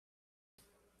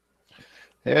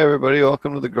Hey everybody,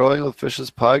 welcome to the Growing with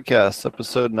Fishes podcast,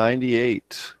 episode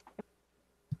 98.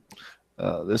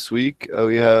 This week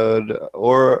we had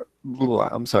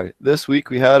This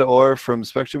week we had Orr from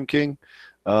Spectrum King.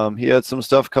 He had some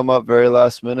stuff come up very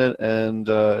last minute and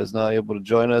is not able to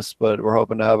join us, but we're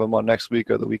hoping to have him on next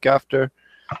week or the week after.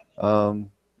 Yeah,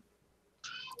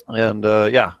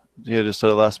 he just had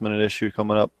a last minute issue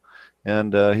coming up,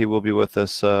 and he will be with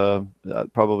us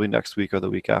probably next week or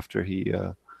the week after.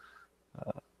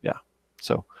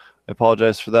 So I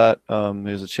apologize for that.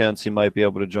 There's a chance he might be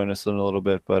able to join us in a little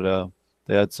bit, but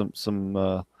they had he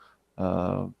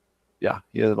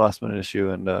had a last minute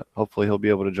issue, and hopefully he'll be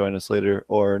able to join us later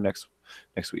or next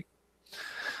week.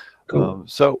 Cool.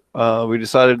 We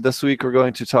decided this week we're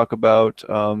going to talk about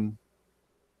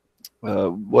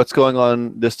what's going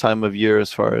on this time of year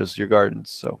as far as your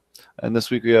gardens. And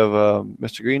this week we have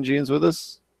Mr. Green Jeans with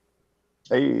us.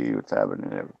 Hey, what's happening,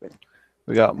 everybody?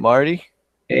 We got Marty.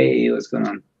 Hey, what's going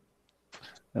on?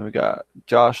 And we got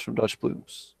Josh from Dutch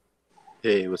Blooms.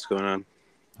 Hey, what's going on?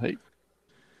 Hey.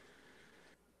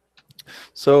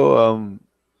 So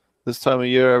this time of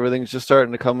year, everything's just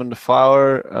starting to come into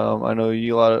flower. I know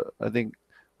I think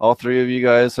all three of you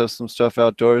guys have some stuff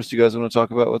outdoors. Do you guys want to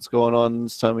talk about what's going on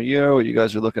this time of year, what you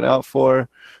guys are looking out for,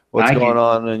 what's going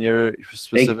on in your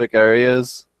specific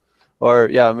areas? Or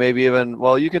maybe even,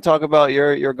 well, you can talk about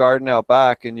your garden out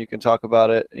back, and you can talk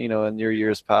about it, in your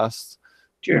years past,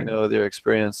 Sure. Their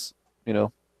experience,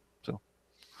 So if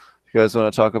you guys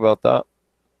want to talk about that,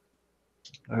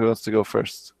 who wants to go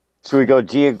first? Should we go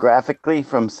geographically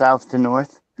from south to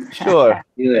north? Sure.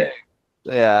 Do it.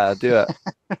 Yeah, do it.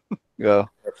 Go.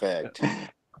 Perfect. I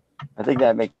think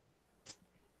that makes.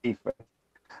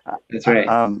 That's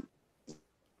right.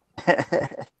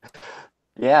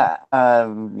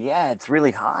 It's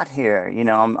really hot here.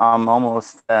 I'm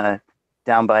almost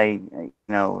down by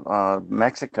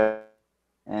Mexico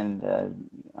and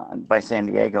by San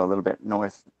Diego, a little bit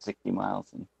north, 60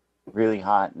 miles, and really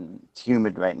hot, and it's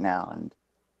humid right now, and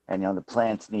the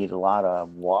plants need a lot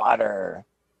of water,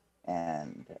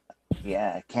 and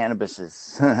cannabis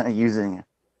is using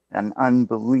an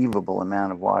unbelievable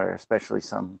amount of water, especially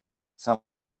some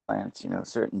plants,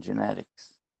 certain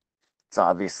genetics. So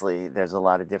obviously there's a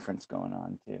lot of difference going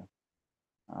on too.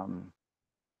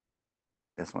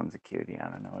 This one's a cutie. I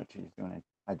don't know what she's doing.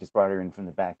 I just brought her in from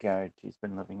the backyard. She's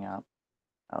been living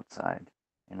outside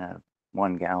in a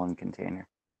 1 gallon container.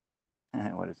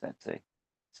 What does that say?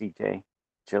 CJ.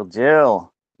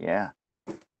 Jill. Yeah.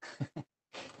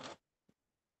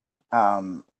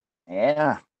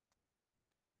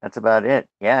 That's about it.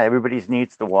 Yeah, everybody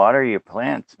needs to water your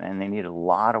plants, man. They need a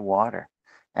lot of water.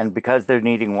 And because they're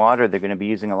needing water, they're going to be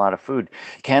using a lot of food.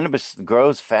 Cannabis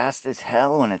grows fast as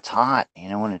hell when it's hot,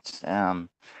 when it's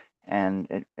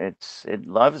and it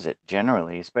loves it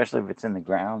generally, especially if it's in the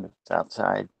ground, if it's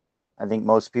outside. I think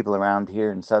most people around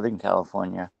here in Southern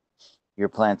California, your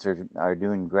plants are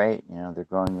doing great. They're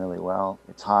growing really well.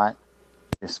 It's hot.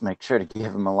 Just make sure to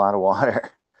give them a lot of water.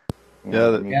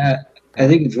 I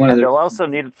think it's one of the. They'll also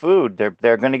need food.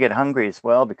 They're going to get hungry as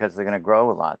well because they're going to grow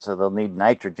a lot. So they'll need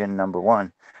nitrogen, number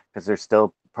one, because they're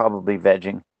still probably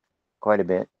vegging quite a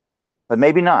bit. But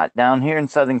maybe not. Down here in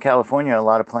Southern California, a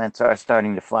lot of plants are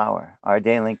starting to flower. Our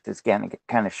day length is getting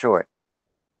kind of short.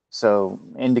 So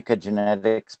indica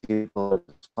genetics, people's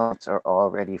plants are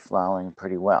already flowering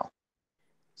pretty well.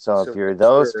 So if you're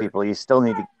those people, you still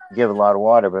need to give a lot of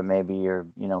water, but maybe you're,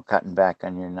 cutting back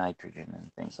on your nitrogen and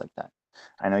things like that.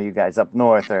 I know you guys up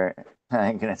north are,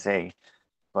 I'm going to say,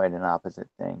 quite an opposite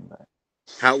thing, but.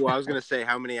 I was going to say,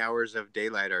 how many hours of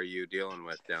daylight are you dealing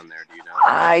with down there? Do you know?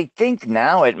 I think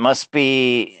now it must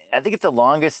be, I think it's the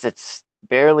longest. It's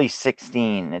barely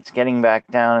 16. It's getting back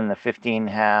down in the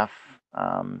 15.5.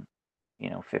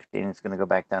 15. It's going to go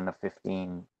back down to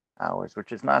 15 hours,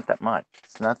 which is not that much.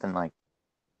 It's nothing like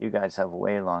you guys have a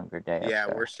way longer day. Yeah,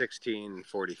 we're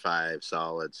 16:45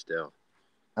 solid still.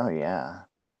 Oh, yeah.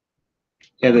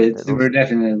 Yeah, but we're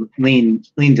definitely lean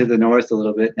to the north a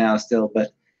little bit now still,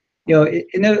 but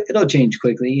it'll change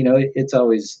quickly. It's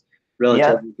always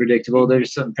relatively predictable.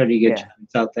 There's some pretty good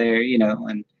chance out there,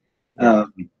 and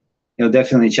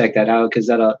definitely check that out because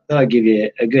that'll give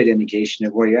you a good indication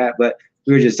of where you're at. But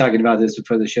we were just talking about this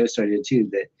before the show started too,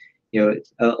 that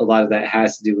a lot of that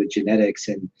has to do with genetics,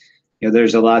 and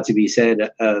there's a lot to be said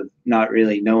of not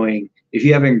really knowing if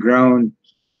you haven't grown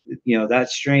that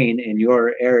strain in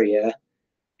your area.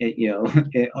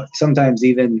 Sometimes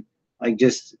even like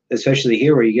just especially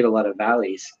here where you get a lot of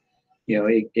valleys,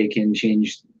 it can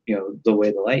change the way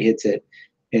the light hits it,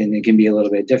 and it can be a little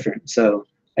bit different. So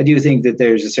I do think that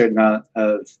there's a certain amount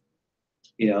of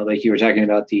like you were talking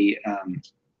about the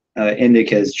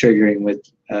indicas triggering with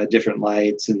different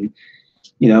lights. And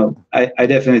I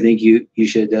definitely think you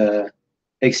should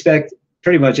expect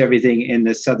pretty much everything in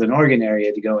the Southern Oregon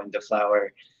area to go into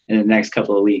flower in the next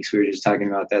couple of weeks. We were just talking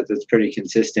about that. That's pretty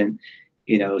consistent.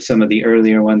 Some of the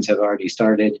earlier ones have already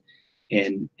started,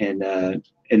 and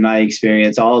in my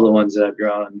experience, all the ones that I've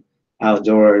grown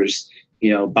outdoors,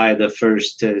 by the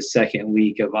first to second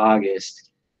week of August,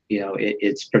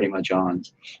 it's pretty much on.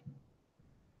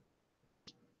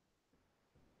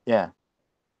 Yeah.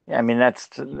 I mean, that's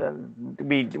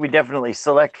we definitely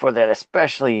select for that,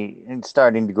 especially in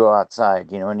starting to grow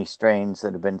outside. Any strains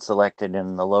that have been selected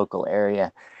in the local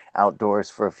area outdoors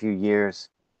for a few years,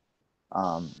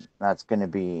 that's going to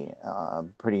be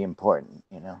pretty important,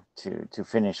 to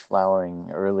finish flowering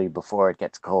early before it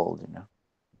gets cold.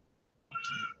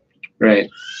 Right.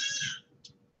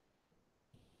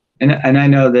 And I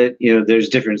know that there's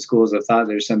different schools of thought.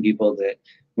 There's some people that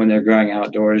when they're growing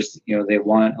outdoors, they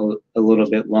want a little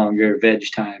bit longer veg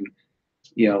time,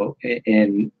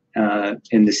 in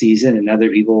the season, and other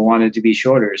people want it to be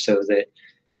shorter so that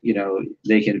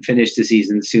they can finish the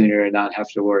season sooner and not have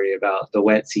to worry about the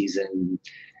wet season,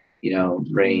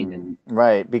 rain and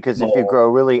right. Because mold. If you grow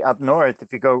really up north,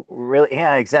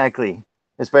 yeah, exactly.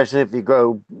 Especially if you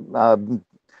grow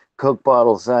Coke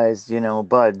bottle sized,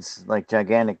 buds, like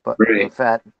gigantic, Right.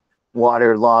 fat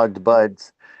waterlogged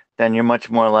buds, then you're much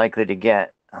more likely to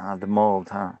get the mold,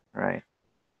 huh? Right.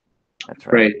 That's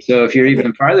right. Right. So if you're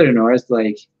even farther north,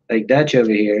 like Dutch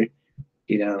over here,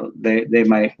 they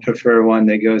might prefer one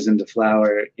that goes into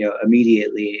flower,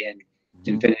 immediately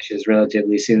and finishes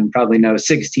relatively soon. Probably no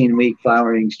 16-week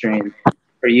flowering strain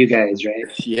for you guys, right?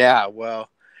 Yeah,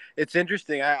 well, it's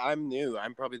interesting. I'm new.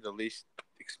 I'm probably the least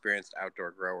experienced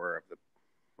outdoor grower of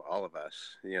all of us.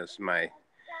 I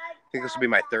think this will be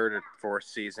my third or fourth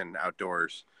season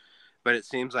outdoors. But it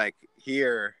seems like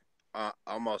here,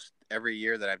 almost every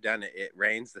year that I've done it, it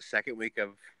rains the second week of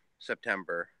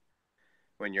September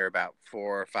when you're about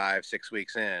 4, 5, 6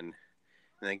 weeks in. And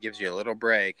then it gives you a little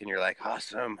break and you're like,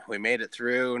 awesome, we made it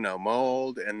through, no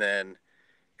mold. And then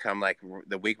come like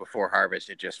the week before harvest,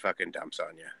 it just fucking dumps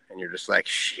on you. And you're just like,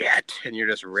 shit. And you're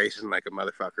just racing like a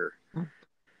motherfucker.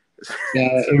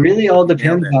 Yeah, it really all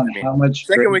depends on how much.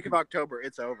 Second week of October,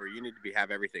 it's over. You need to have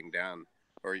everything down.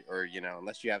 Or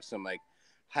unless you have some like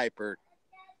hyper,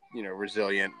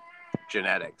 resilient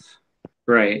genetics.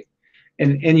 Right.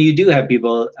 And you do have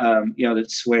people, that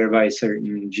swear by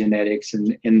certain genetics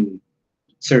in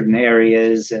certain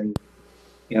areas, and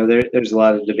there's a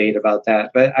lot of debate about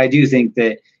that. But I do think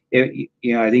that I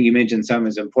think you mentioned something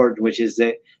that's important, which is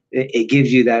that it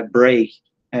gives you that break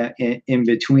in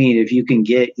between. If you can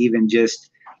get even just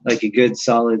like a good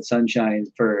solid sunshine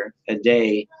for a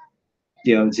day,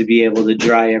 to be able to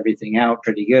dry everything out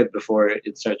pretty good before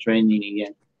it starts raining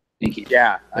again. Thank you.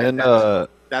 Yeah, And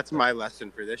that's my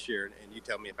lesson for this year, and you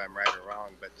tell me if I'm right or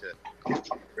wrong. But to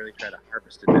really try to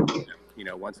harvest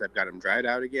it, once I've got them dried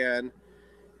out again,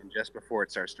 and just before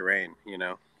it starts to rain,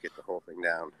 get the whole thing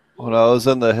down. When I was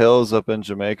in the hills up in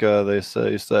Jamaica, they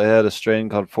had a strain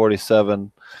called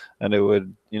 47, and it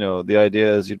would, the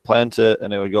idea is you'd plant it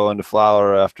and it would go into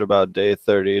flower after about day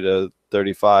 30 to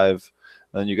 35,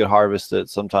 and you could harvest it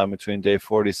sometime between day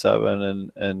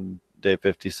 47 and day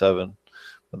 57.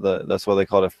 That's why they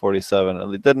called it 47.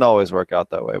 And it didn't always work out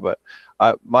that way, but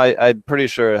I'm pretty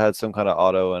sure it had some kind of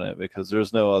auto in it, because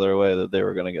there's no other way that they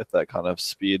were going to get that kind of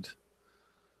speed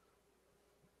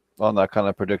on that kind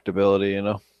of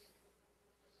predictability,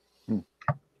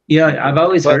 Yeah, I've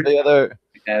always heard the other,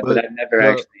 but I've never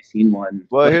actually seen one.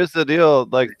 Well, here's the deal.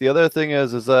 Like, the other thing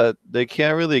is that they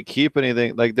can't really keep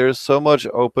anything. Like, there's so much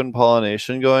open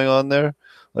pollination going on there.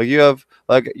 Like, I don't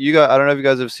know if you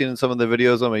guys have seen some of the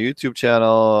videos on my YouTube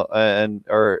channel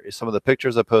or some of the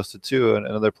pictures I posted too, and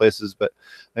other places. But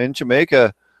in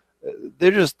Jamaica, they're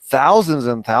just thousands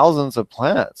and thousands of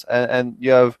plants, and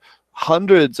you have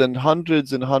hundreds and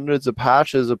hundreds and hundreds of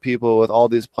patches of people with all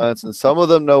these plants, and some of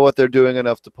them know what they're doing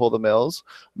enough to pull the males.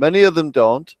 Many of them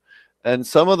don't, and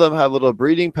some of them have little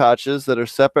breeding patches that are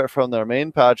separate from their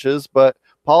main patches, but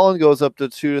pollen goes up to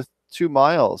 2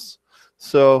 miles.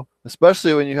 So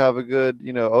especially when you have a good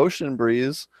ocean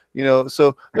breeze,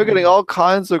 so they're getting all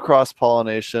kinds of cross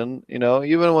pollination.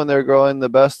 Even when they're growing the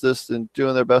bestest and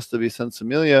doing their best to be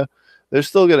Sinsemilla, they're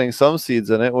still getting some seeds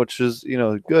in it, which is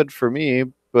good for me,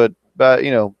 but bad,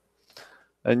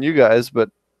 and you guys.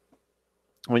 But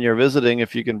when you're visiting,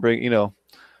 if you can bring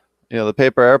the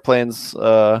paper airplanes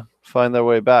find their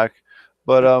way back,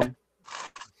 but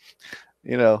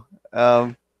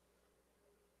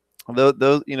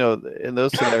those in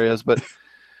those scenarios. But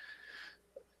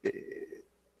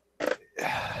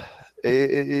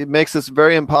it makes it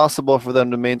very impossible for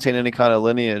them to maintain any kind of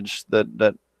lineage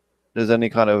that there's any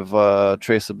kind of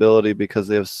traceability, because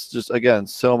they have just, again,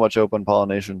 so much open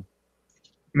pollination.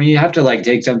 I mean, you have to like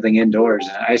take something indoors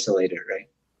and isolate it, right?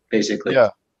 Basically.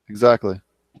 Yeah, exactly.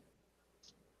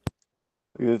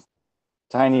 This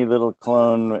tiny little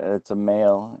clone, it's a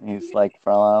male. He's like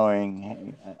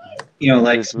flowering. You know,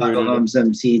 like Just smuggle rooted home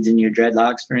some seeds in your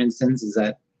dreadlocks, for instance. Is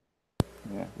that?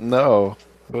 Yeah. No,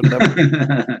 I would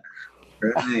never.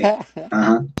 Right.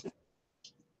 Uh-huh.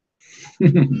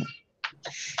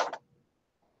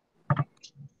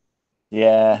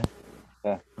 Yeah,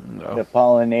 No, the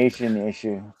pollination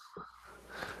issue.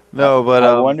 no, but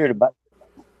I wondered about.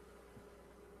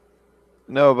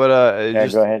 no, but Yeah,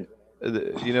 just go ahead.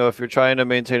 you know, if you're trying to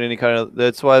maintain any kind of,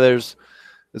 that's why it's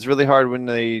really hard when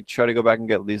they try to go back and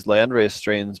get these landrace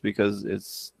strains,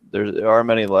 because there are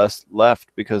many less left,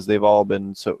 because they've all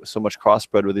been so much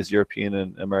crossbred with these European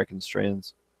and American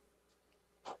strains.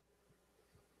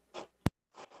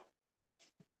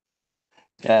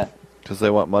 Yeah. Because they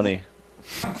want money.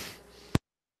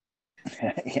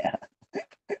 Yeah.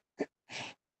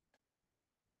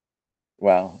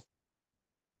 Wow.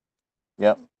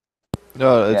 Yep.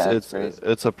 No, Yeah,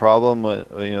 it's a problem,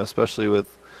 you know, especially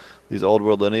with these old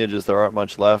world lineages. There aren't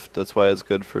much left. That's why it's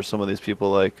good for some of these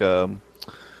people like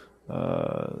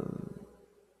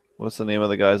what's the name of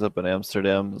the guys up in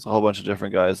Amsterdam? There's a whole bunch of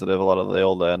different guys that have a lot of the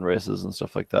old land races and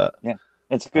stuff like that. Yeah.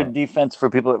 It's good defense for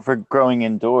people for growing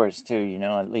indoors too, you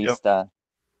know, at least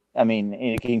I mean,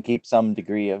 it can keep some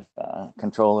degree of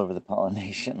control over the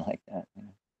pollination like that. You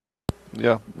know?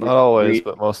 Yeah, not always,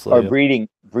 but mostly. Or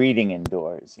breeding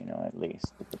indoors, you know, at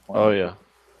least at the point. Oh yeah.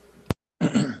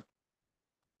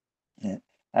 Yeah.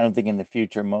 I don't think in the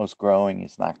future most growing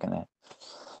is not gonna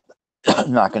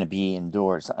be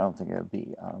indoors. I don't think it would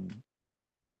be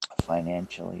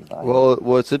financially viable. Well,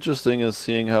 what's interesting is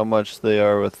seeing how much they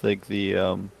are with like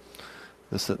the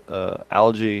this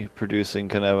algae producing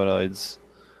cannabinoids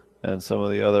and some of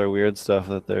the other weird stuff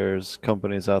that there's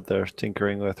companies out there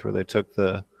tinkering with, where they took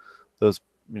those,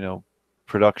 you know,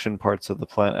 production parts of the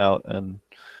plant out and,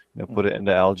 you know, put it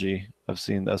into algae. I've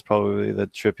seen, that's probably the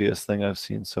trippiest thing I've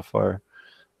seen so far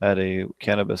at a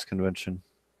cannabis convention.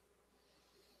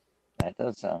 That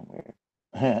does sound weird.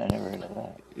 I never heard of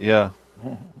that. Yeah,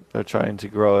 they're trying to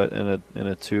grow it in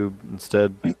a tube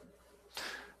instead.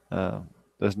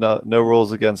 There's no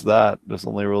rules against that. There's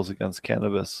only rules against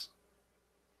cannabis.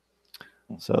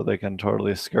 So they can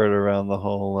totally skirt around the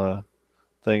whole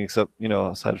thing, except, you know,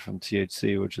 aside from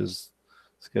THC, which is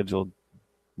Scheduled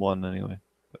 1 anyway.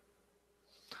 But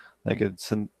they could,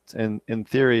 in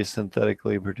theory,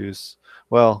 synthetically produce,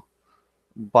 well,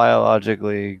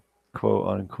 biologically, quote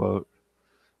unquote,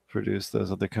 produce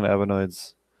those other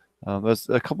cannabinoids. There's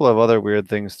a couple of other weird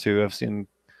things too. I've seen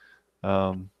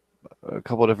a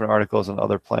couple of different articles on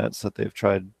other plants that they've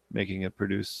tried making it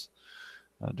produce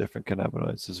different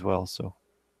cannabinoids as well. So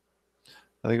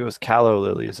I think it was callow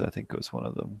lilies. I think it was one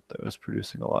of them that was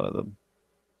producing a lot of them.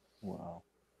 Wow.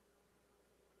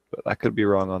 But I could be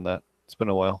wrong on that. It's been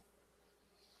a while.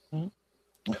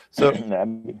 Mm-hmm.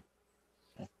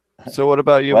 So what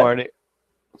about you, What? Marty?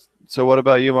 So what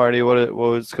about you, Marty?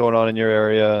 What's going on in your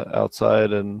area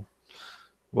outside, and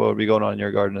what would be going on in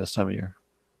your garden this time of year?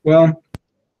 Well,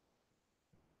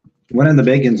 one of the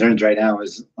big concerns right now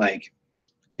is like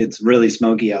it's really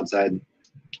smoky outside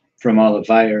from all the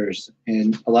fires,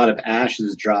 and a lot of ash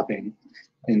is dropping.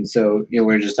 And so, you know,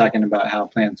 we were just talking about how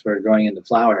plants were going into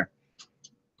flower.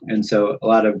 And so a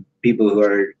lot of people who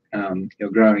are, you know,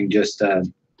 growing just,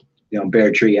 you know,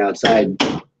 bare tree outside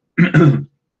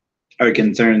are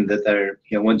concerned that they're,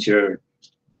 you know, once you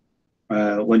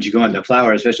go into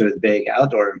flower, especially with big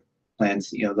outdoor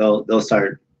plants, you know, they'll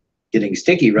start getting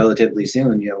sticky relatively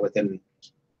soon, you know, within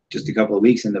just a couple of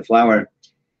weeks in the flower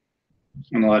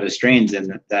on a lot of strains,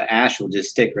 and the ash will just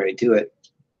stick right to it,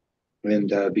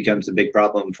 and becomes a big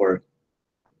problem for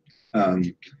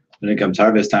when it comes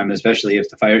harvest time, especially if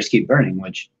the fires keep burning,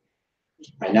 which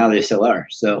right now they still are.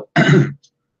 So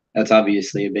that's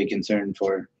obviously a big concern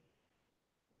for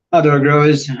outdoor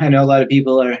growers. I know a lot of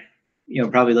people are, you know,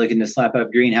 probably looking to slap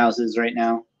up greenhouses right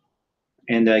now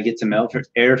and get some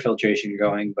air filtration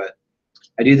going, but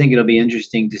I do think it'll be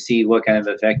interesting to see what kind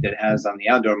of effect it has on the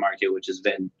outdoor market, which has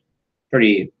been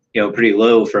pretty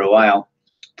low for a while,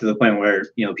 to the point where,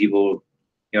 you know, people,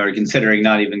 you know, are considering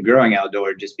not even growing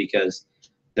outdoor just because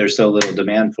there's so little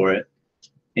demand for it.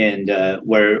 And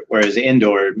whereas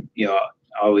indoor, you know,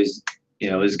 always, you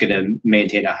know, is going to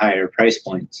maintain a higher price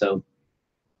point. So,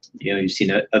 you know, you've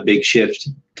seen a big shift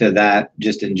to that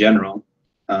just in general,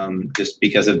 just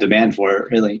because of demand for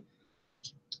it, really.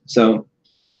 So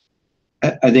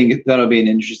I think that'll be an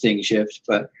interesting shift.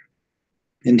 But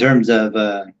in terms of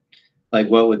like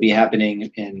what would be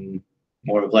happening in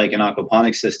more of like an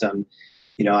aquaponics system,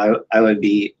 you know, I would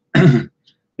be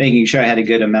making sure I had a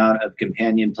good amount of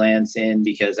companion plants in,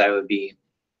 because I'll be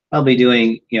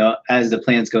doing, you know, as the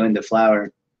plants go into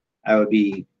flower, I would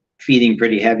be feeding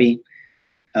pretty heavy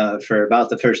for about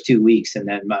the first 2 weeks, and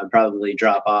then I'd probably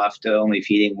drop off to only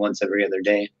feeding once every other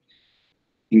day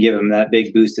and give them that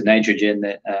big boost of nitrogen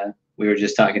that we were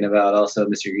just talking about. Also,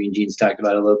 Mr. Green Jeans talked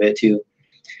about a little bit too.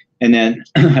 And then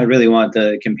I really want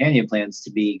the companion plants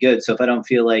to be good. So if I don't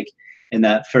feel like in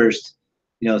that first,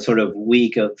 you know, sort of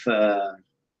week of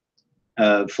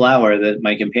flower that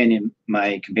my companion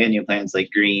plants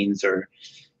like greens or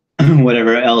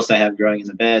whatever else I have growing in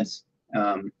the beds,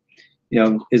 you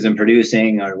know, isn't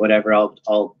producing or whatever,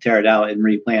 I'll tear it out and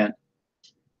replant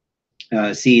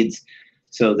seeds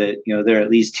so that, you know, they're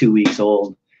at least 2 weeks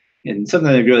old. And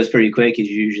something that grows pretty quick is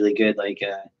usually good, like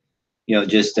you know,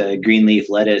 just a green leaf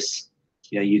lettuce.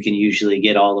 You know, you can usually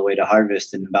get all the way to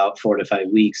harvest in about 4 to 5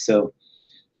 weeks. So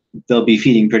they'll be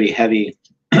feeding pretty heavy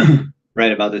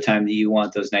right about the time that you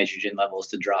want those nitrogen levels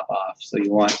to drop off. So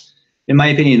you want, in my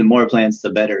opinion, the more plants,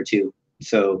 the better too.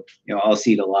 So, you know, I'll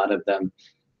seed a lot of them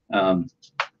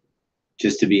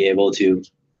just to be able to, you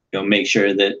know, make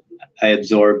sure that I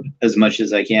absorb as much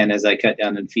as I can as I cut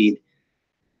down and feed.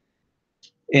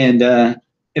 And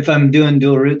if I'm doing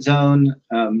dual root zone,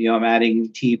 you know, I'm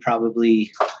adding tea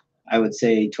probably, I would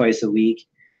say, twice a week.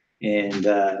 And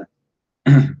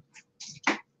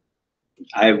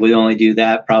I would only do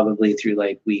that probably through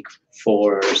like week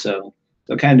 4 or so.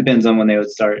 So it kind of depends on when they would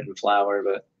start in flower.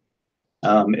 But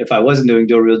if I wasn't doing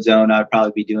dual root zone, I'd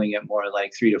probably be doing it more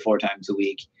like 3 to 4 times a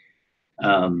week.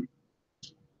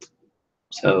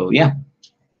 So yeah,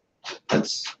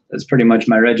 that's pretty much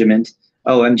my regiment.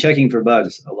 Oh, I'm checking for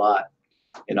bugs a lot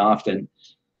and often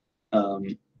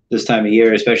this time of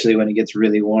year, especially when it gets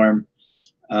really warm.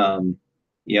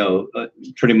 You know,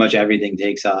 pretty much everything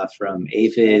takes off, from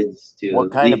aphids to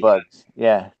what kind of bugs?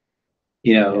 Yeah,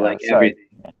 you know, yeah, like sorry.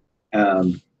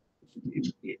 everything.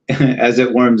 As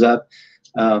it warms up,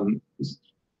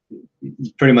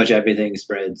 pretty much everything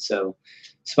spreads. So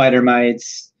spider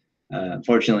mites,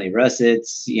 fortunately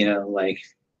russets, you know, like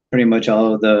pretty much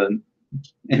all of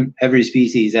every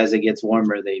species, as it gets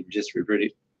warmer, they just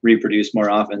reproduce more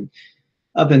often,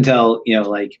 up until, you know,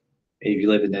 like if you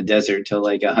live in the desert till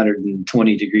like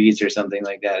 120 degrees or something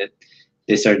like that,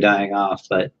 they start dying off.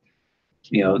 But,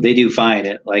 you know, they do fine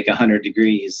at like 100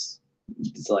 degrees.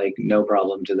 It's like no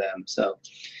problem to them. So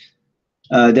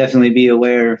definitely be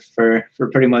aware for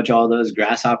pretty much all those.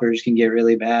 Grasshoppers can get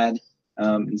really bad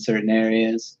in certain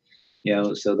areas, you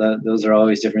know, so those are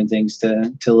always different things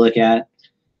to look at.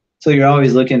 So you're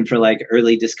always looking for like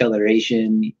early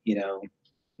discoloration, you know,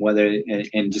 whether,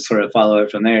 and just sort of follow it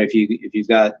from there. If you've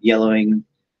got yellowing,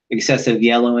 excessive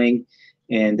yellowing,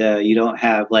 and you don't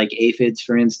have like aphids,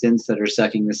 for instance, that are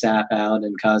sucking the sap out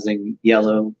and causing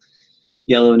yellowness,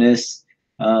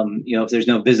 you know, if there's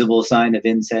no visible sign of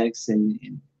insects, and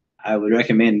I would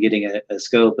recommend getting a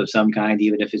scope of some kind,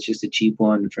 even if it's just a cheap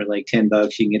one for like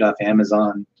 $10 you can get off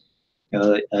Amazon. You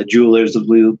know, a jeweler's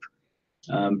loop,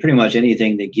 pretty much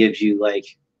anything that gives you like,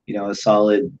 you know, a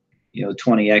solid, you know,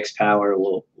 20x power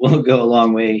will go a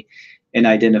long way in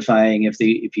identifying if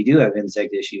you do have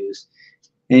insect issues.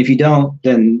 And if you don't,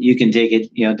 then you can take it,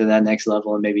 you know, to that next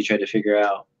level and maybe try to figure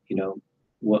out, you know,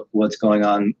 what's going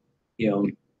on, you know,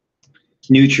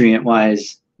 nutrient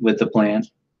wise with the plant,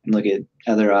 and look at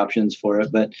other options for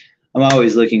it. But I'm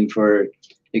always looking for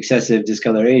excessive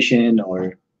discoloration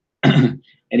or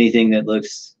anything that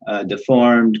looks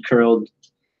deformed, curled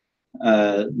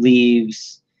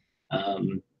leaves,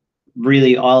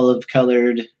 really olive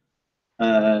colored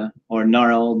or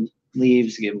gnarled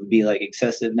leaves. It would be like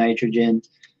excessive nitrogen.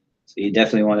 So you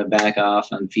definitely want to back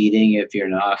off on feeding if you're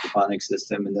in an aquaponics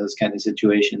system in those kind of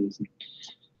situations.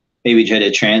 Maybe try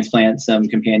to transplant some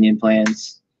companion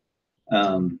plants.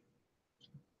 I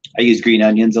use green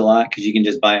onions a lot because you can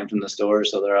just buy them from the store,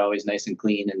 so they're always nice and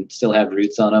clean and still have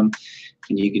roots on them,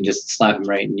 and you can just slap them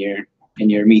right in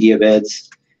your media beds,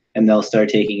 and they'll start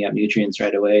taking up nutrients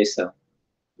right away. So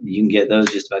you can get those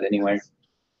just about anywhere.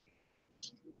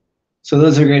 So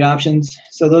those are great options.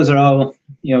 So those are all,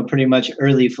 you know, pretty much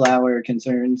early flower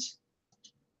concerns,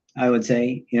 I would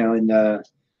say. You know, and as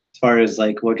far as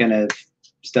like what kind of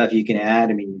stuff you can add,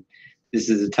 I mean, this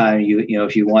is a time you know,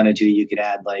 if you wanted to, you could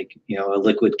add like, you know, a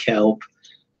liquid kelp,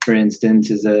 for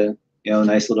instance, is a, you know,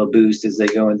 nice little boost as they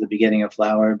go into the beginning of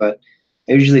flower. But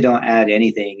I usually don't add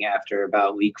anything after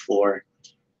about week 4.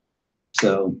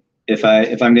 So if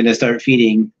I'm going to start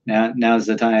feeding, now's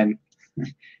the time.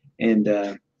 And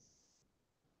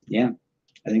yeah,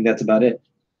 I think that's about it.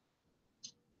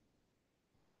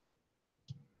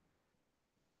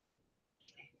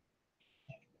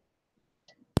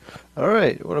 All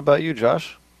right. What about you,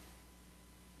 Josh?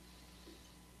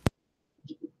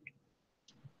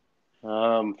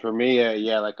 For me,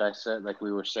 yeah, like I said, like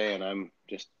we were saying, I'm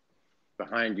just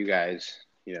behind you guys,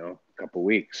 a couple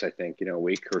weeks, I think, a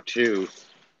week or two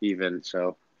even.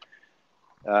 So,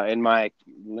 in my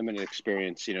limited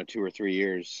experience, 2 or 3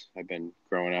 years, I've been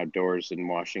growing outdoors in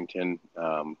Washington.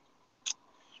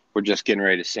 We're just getting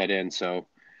ready to set in. So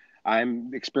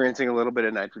I'm experiencing a little bit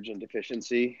of nitrogen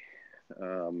deficiency.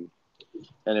 And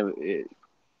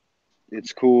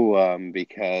it's cool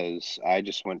because I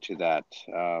just went to that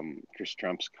Chris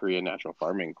Trump's Korean natural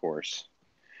farming course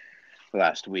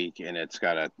last week, and it's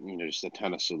got just a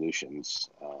ton of solutions.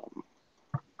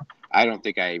 I don't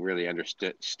think I really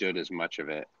understood as much of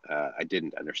it. I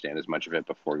didn't understand as much of it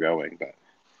before going, but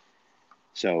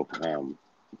so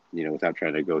without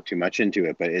trying to go too much into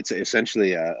it, but it's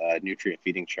essentially a nutrient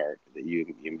feeding chart that you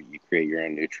create your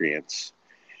own nutrients.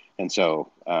 And so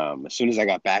as soon as I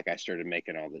got back, I started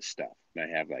making all this stuff. And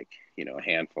I have a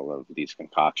handful of these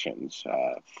concoctions,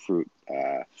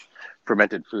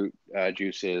 fermented fruit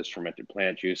juices, fermented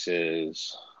plant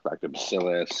juices,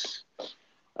 lactobacillus,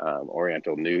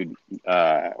 oriental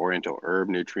herb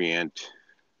nutrient,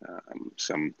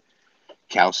 some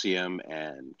calcium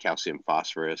and calcium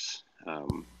phosphorus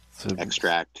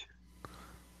extract.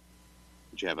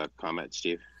 Did you have a comment,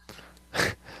 Steve?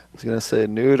 I was gonna say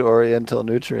nude oriental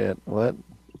nutrient. What?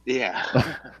 Yeah.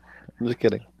 I'm just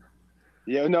kidding.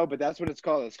 Yeah, no, but that's what it's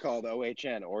called. It's called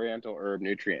OHN, Oriental Herb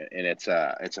Nutrient, and it's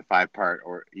a 5-part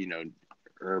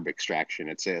herb extraction.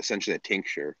 It's essentially a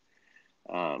tincture.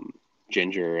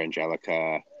 Ginger,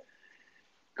 angelica,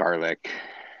 garlic.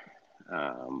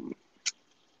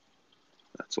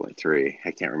 That's only 3.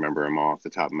 I can't remember them all off the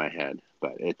top of my head,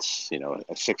 but it's a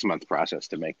 6-month process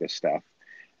to make this stuff,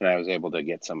 and I was able to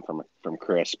get some from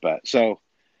Chris. But so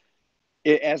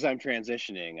as I'm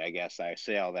transitioning, I guess I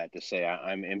say all that to say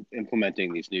I'm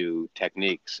implementing these new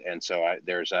techniques, and so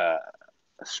there's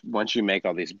once you make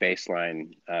all these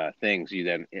baseline things, you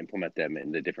then implement them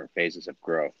in the different phases of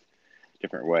growth,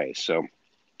 different ways. So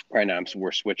right now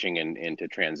we're switching into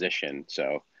transition.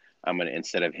 So I'm going to,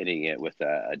 instead of hitting it with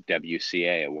a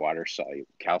WCA, a water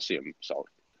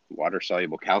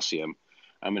soluble calcium,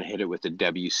 I'm going to hit it with the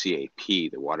WCAP,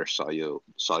 the water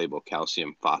soluble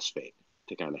calcium phosphate,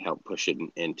 to kind of help push it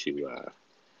into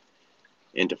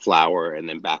flower, and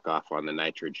then back off on the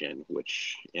nitrogen,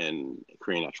 which in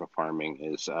Korean natural farming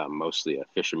is mostly a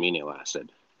fish amino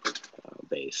acid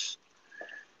base.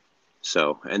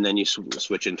 So, and then you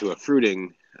switch into a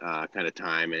fruiting kind of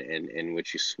time, in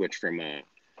which you switch from a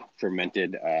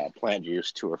fermented plant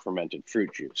juice to a fermented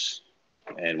fruit juice,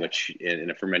 and which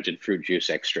in a fermented fruit juice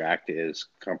extract is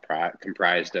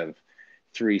comprised of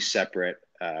 3 separate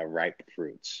ripe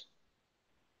fruits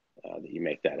that you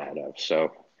make that out of.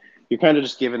 So you're kind of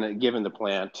just giving the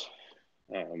plant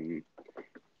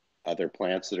other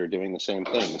plants that are doing the same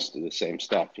things, do the same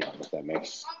stuff, if that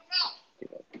makes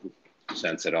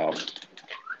sense at all.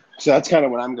 So that's kind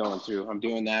of what I'm going through. I'm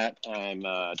doing that. I'm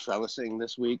trellising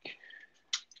this week.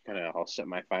 I'll set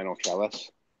my final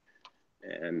trellis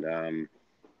and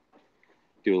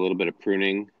do a little bit of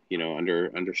pruning,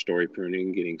 understory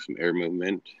pruning, getting some air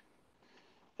movement,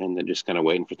 and then just kind of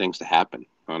waiting for things to happen,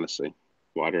 honestly.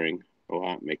 Watering a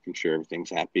lot, making sure everything's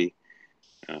happy.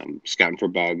 Scouting for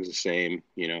bugs, the same,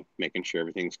 making sure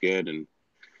everything's good, and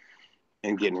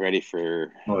getting ready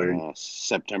for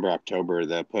September, October,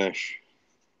 the push.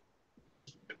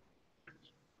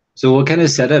 So what kind of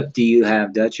setup do you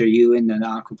have, Dutch? Are you in an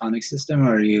aquaponics system,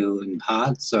 or are you in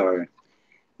pots, or?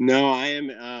 No, I am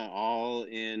all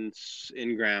in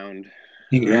ground.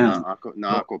 In ground.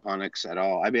 Not aquaponics at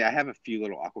all. I mean, I have a few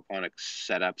little aquaponics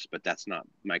setups, but that's not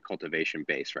my cultivation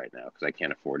base right now because I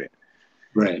can't afford it.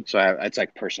 Right. So it's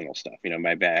like personal stuff. I have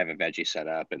a veggie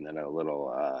setup and then a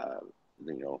little,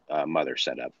 mother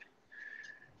setup.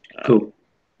 Cool.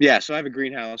 Yeah. So I have a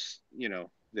greenhouse,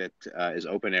 that is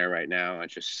open air right now.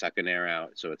 It's just sucking air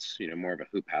out. So it's, more of a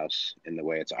hoop house in the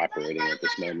way it's operating at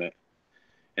this moment.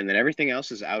 And then everything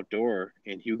else is outdoor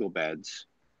in hugel beds.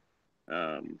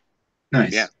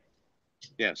 Nice.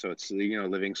 Yeah. So it's,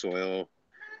 living soil.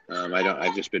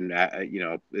 I've just been,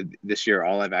 this year,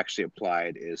 all I've actually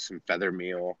applied is some feather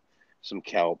meal, some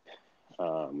kelp,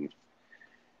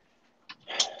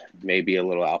 maybe a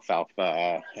little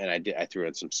alfalfa, and I threw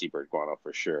in some seabird guano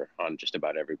for sure on just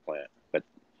about every plant. But,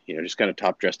 just kind of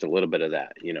top dressed a little bit of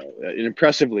that, an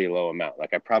impressively low amount.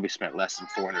 Like I probably spent less than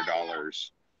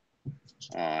 $400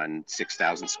 on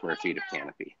 6,000 square feet of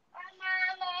canopy.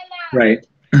 Right.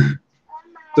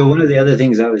 So one of the other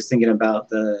things I was thinking about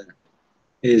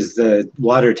is the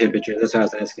water temperature. That's why I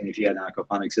was asking if you had an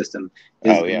aquaponic system.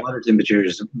 Oh, yeah. The water temperature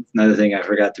is another thing I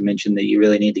forgot to mention that you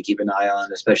really need to keep an eye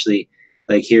on, especially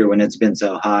like here when it's been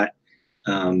so hot.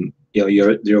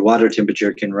 Your water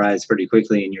temperature can rise pretty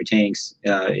quickly in your tanks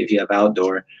if you have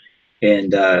outdoor,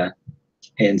 and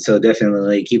so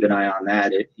definitely keep an eye on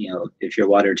that. If your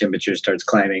water temperature starts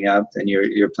climbing up, then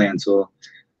your plants will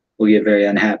get very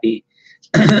unhappy.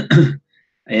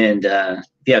 And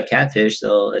if you have catfish,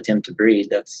 they'll attempt to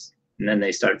breed. And then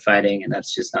they start fighting, and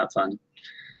that's just not fun.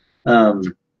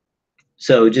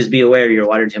 So just be aware of your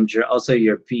water temperature. Also,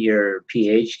 your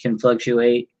pH can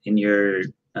fluctuate, and your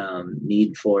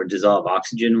need for dissolved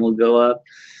oxygen will go up.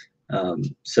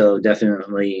 So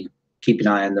definitely keep an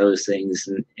eye on those things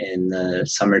in the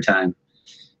summertime,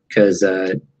 because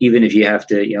even if you have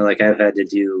to, like I've had to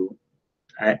do,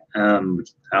 I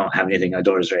don't have anything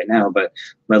outdoors right now, but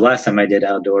my last time I did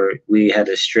outdoor, we had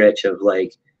a stretch of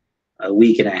like a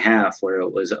week and a half where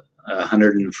it was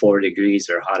 104 degrees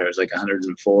or hotter. It was like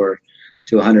 104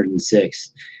 to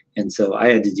 106. And so I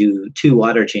had to do 2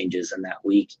 water changes in that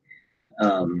week,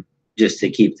 just to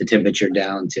keep the temperature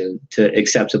down to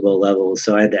acceptable levels.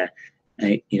 So I had to,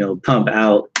 pump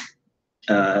out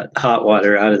hot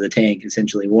water out of the tank,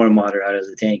 essentially warm water out of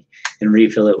the tank, and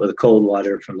refill it with cold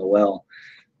water from the well.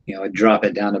 I'd drop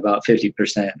it down about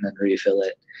 50% and then refill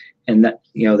it. And that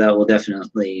will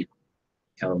definitely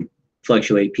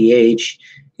fluctuate pH,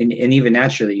 and even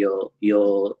naturally your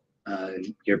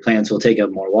plants will take up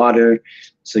more water,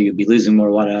 so you'll be losing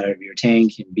more water out of your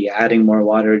tank and be adding more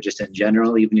water just in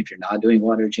general, even if you're not doing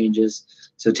water changes.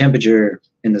 So temperature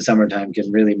in the summertime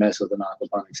can really mess with an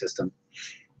aquaponic system.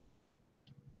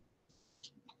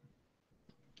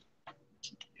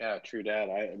 Yeah, true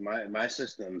that. My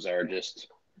systems are just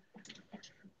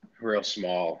real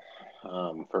small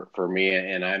for me,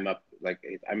 and I'm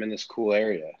in this cool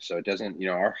area, so it doesn't,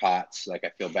 our hots, like I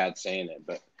feel bad saying it,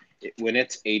 but when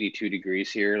it's 82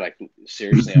 degrees here, like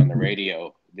seriously on the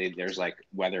radio, there's like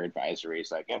weather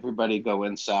advisories, like everybody go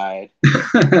inside.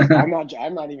 I'm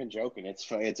not even joking. It's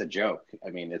funny. It's a joke. I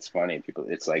mean, it's funny. People,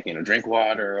 it's like, drink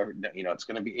water. It's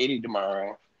going to be 80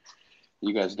 tomorrow.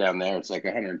 You guys down there, it's like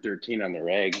 113 on the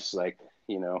regs. Like,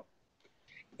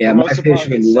 Yeah, my fish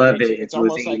would love it. It's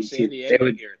almost like San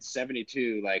Diego here. It's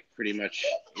 72, like pretty much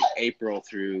April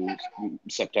through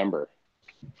September.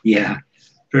 Yeah,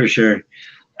 for sure.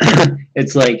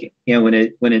 It's like, when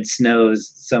it snows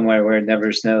somewhere where it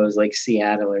never snows, like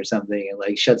Seattle or something, it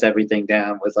like shuts everything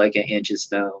down with like an inch of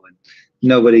snow, and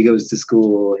nobody goes to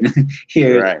school. And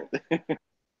here, right.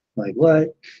 Like,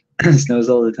 what? Snows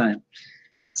all the time.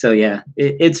 So yeah,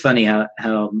 it's funny how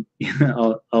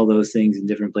all those things in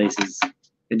different places,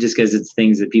 just because it's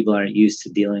things that people aren't used to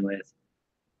dealing with.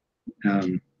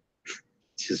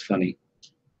 It's just funny.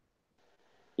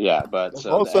 Yeah, but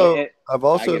I've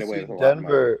also seen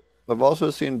Denver. I've also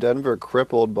seen Denver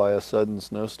crippled by a sudden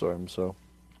snowstorm. So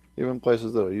even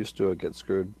places that are used to it get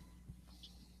screwed.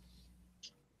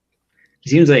 It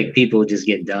seems like people just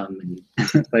get dumb,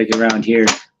 and like around here,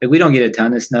 like we don't get a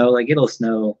ton of snow. Like it'll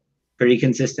snow pretty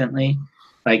consistently,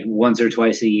 like once or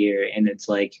twice a year, and it's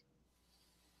like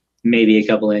maybe a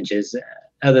couple inches.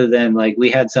 Other than like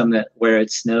we had some where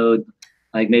it snowed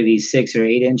like maybe 6 or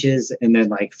 8 inches, and then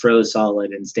like froze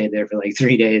solid and stayed there for like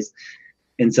 3 days.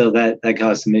 And so that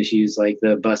caused some issues, like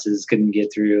the buses couldn't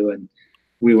get through, and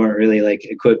we weren't really like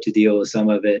equipped to deal with some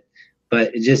of it.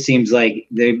 But it just seems like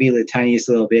there'd be the tiniest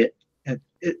little bit.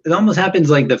 It almost happens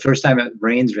like the first time it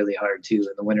rains really hard too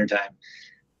in the wintertime.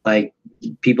 Like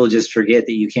people just forget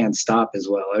that you can't stop as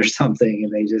well or something,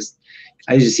 and I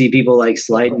just see people like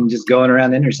sliding, just going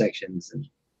around intersections and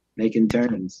making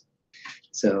turns.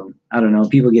 So I don't know,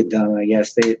 people get dumb, I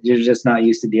guess. They're just not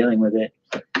used to dealing with it.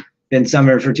 Been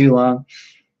summer for too long.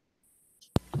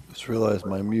 Just realized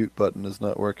my mute button is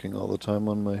not working all the time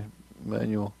on my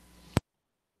manual.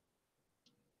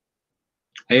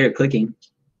 I hear it clicking.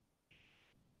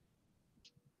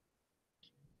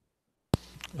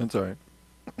 That's all right.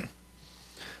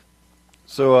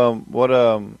 So,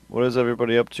 what is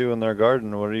everybody up to in their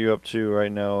garden? What are you up to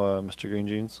right now, Mr. Green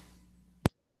Jeans?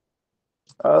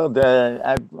 Oh,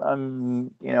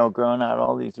 I'm growing out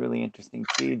all these really interesting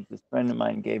seeds. This friend of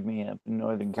mine gave me up in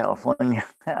Northern California.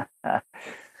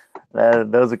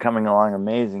 Those are coming along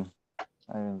amazing.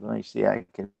 Let me see. I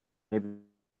can maybe.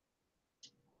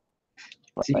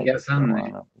 See, you got some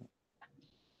there.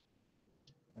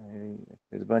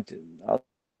 There's a bunch of.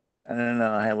 I don't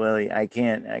know how well I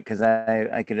can't, because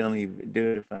I could only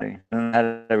do it if I don't know how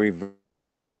to reverse.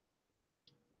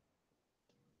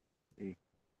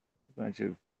 bunch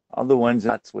of all the ones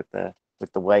that's with the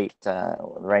white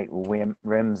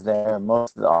rims there.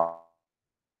 Most of the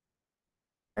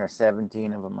there are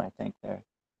 17 of them, I think. They're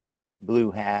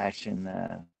blue hash and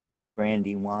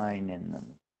brandy wine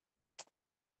and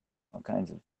all kinds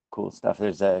of cool stuff.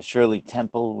 There's a Shirley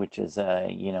Temple, which is a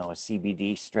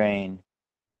CBD strain.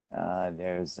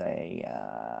 There's a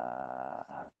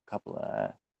couple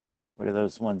of, what are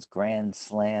those ones? Grand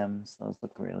Slams. Those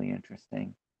look really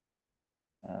interesting.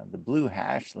 The blue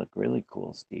hash look really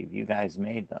cool, Steve. You guys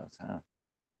made those, huh?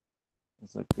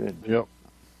 Those look good. Yep.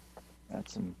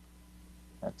 That's some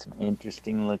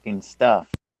interesting looking stuff.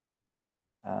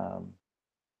 But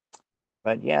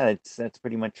yeah, that's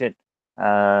pretty much it.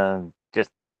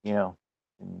 Just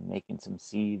making some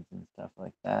seeds and stuff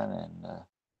like that, and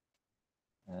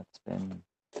it's been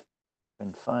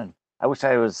fun. I wish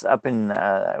I was up in.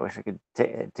 I wish I could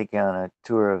take you on a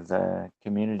tour of the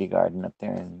community garden up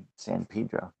there in San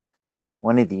Pedro.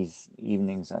 One of these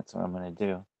evenings, that's what I'm going to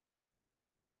do.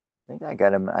 I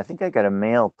think I got a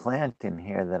male plant in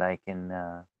here that I can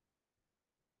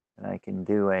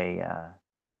do a.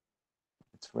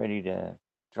 It's ready to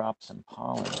drop some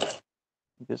pollen. I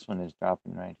think this one is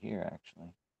dropping right here,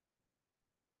 actually.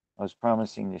 I was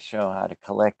promising to show how to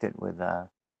collect it with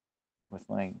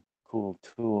my cool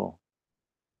tool.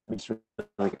 Let's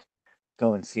really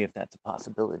go and see if that's a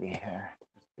possibility here.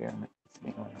 Just bear with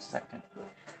me 1 second.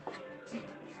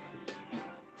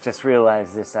 Just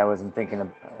realized this. I didn't make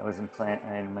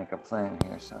a plan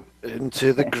here, so.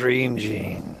 Into the green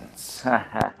jeans.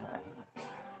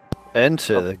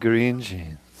 Enter the green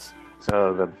jeans.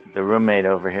 So the roommate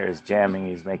over here is jamming.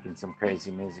 He's making some crazy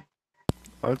music.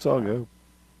 Oh, it's all good.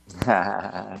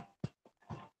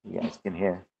 You guys can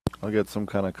hear. I'll get some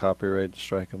kind of copyright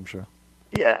strike, I'm sure.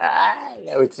 Yeah,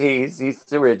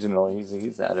 he's original.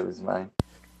 He's out of his mind.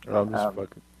 I'm just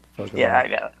fucking yeah, I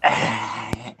know.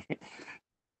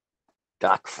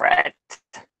 Doc Frat.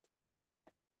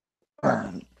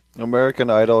 American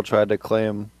Idol tried to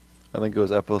claim, I think it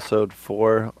was episode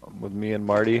 4 with me and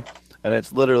Marty, and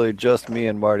it's literally just me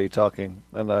and Marty talking,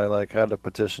 and I had a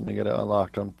petition to get it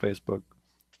unlocked on Facebook.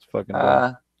 It's fucking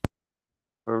dumb.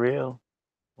 For real?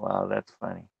 Wow, that's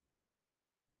funny.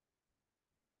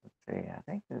 Let's see. I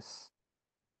think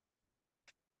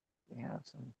we have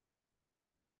some.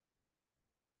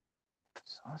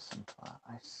 I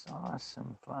saw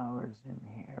some flowers in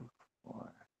here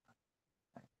before.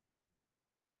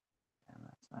 And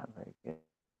that's not very good.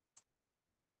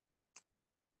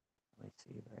 We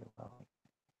see very well.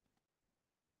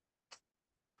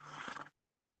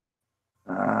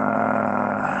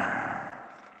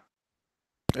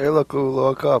 Hey, look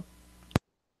up.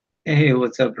 Hey,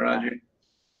 what's up, Roger?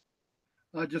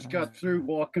 I just got through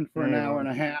walking for an hour and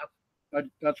a half.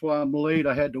 That's why I'm late.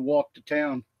 I had to walk to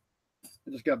town.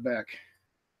 I just got back.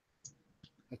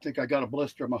 I think I got a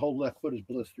blister. My whole left foot is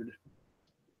blistered.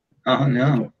 Oh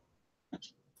no.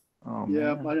 Oh,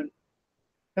 yeah, man.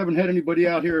 I haven't had anybody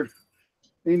out here.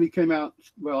 Amy came out.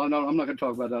 Well, I'm not going to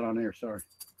talk about that on air. Sorry.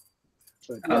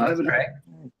 But, yeah,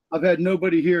 I've had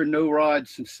nobody here, no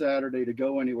rides since Saturday to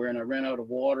go anywhere, and I ran out of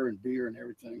water and beer and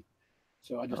everything.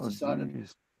 So I just decided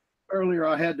earlier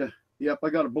I had to. Yep, I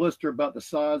got a blister about the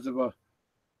size of a.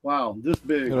 Wow, this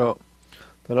big.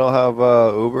 They don't have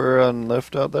Uber and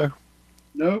Lyft out there?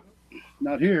 Nope,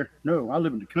 not here. No, I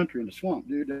live in the country in the swamp,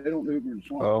 dude. They don't Uber in the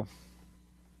swamp. Oh.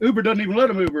 Uber doesn't even let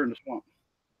them Uber in the swamp.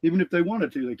 Even if they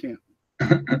wanted to, they can't.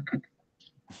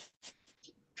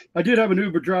 I did have an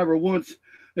Uber driver once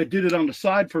that did it on the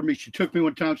side for me. She took me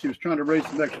one time. She was trying to raise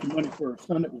some extra money for her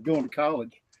son that was going to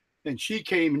college. And she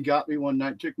came and got me one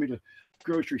night, took me to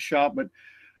grocery shop. But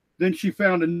then she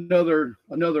found another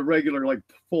regular, like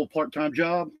full part-time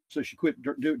job. So she quit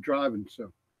driving.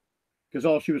 So, because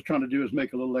all she was trying to do is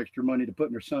make a little extra money to put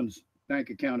in her son's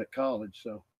bank account at college.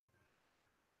 So,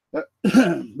 but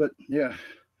yeah,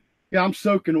 I'm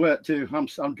soaking wet too.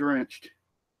 I'm drenched.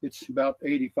 It's about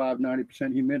 85,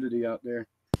 90% humidity out there.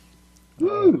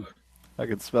 Woo! I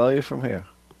can smell you from here.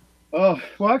 Oh,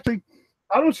 well, actually,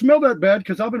 I don't smell that bad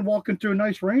because I've been walking through a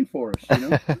nice rainforest,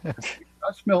 I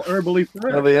smell herbally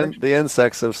fresh. The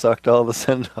insects have sucked all the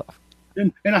scent off.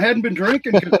 And I hadn't been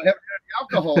drinking because I haven't had the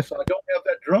alcohol, so I don't have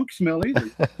that drunk smell either.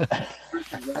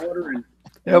 Water and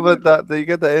yeah, but you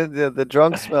get the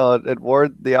drunk smell.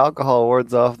 The alcohol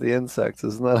wards off the insects.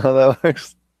 Isn't that how that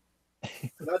works?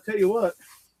 But I'll tell you what,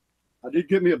 I did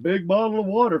get me a big bottle of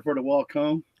water for the walk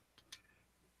home.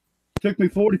 Took me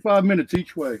 45 minutes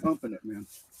each way, humping it, man.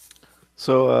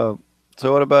 So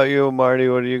what about you, Marty?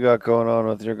 What do you got going on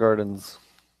with your gardens?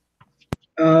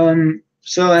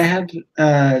 So I have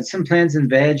some plants and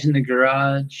veg in the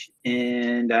garage,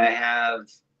 and I have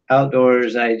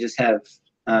outdoors, I just have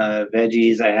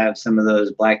veggies. I have some of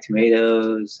those black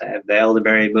tomatoes. I have the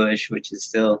elderberry bush, which is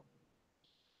still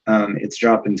it's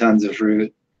dropping tons of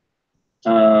fruit.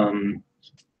 I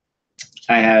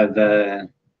have a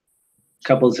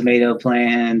couple tomato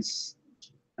plants,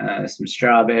 some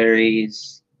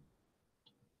strawberries.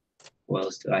 What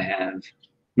else do I have?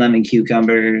 Lemon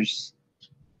cucumbers,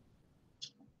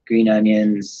 green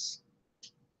onions,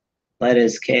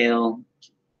 lettuce, kale,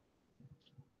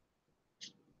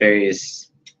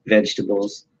 various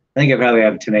vegetables. I think I probably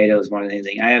have tomatoes more than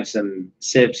anything. I have some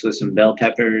sips with some bell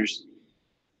peppers.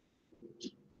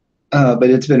 But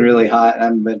it's been really hot. I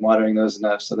haven't been watering those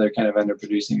enough, so they're kind of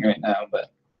underproducing right now.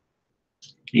 But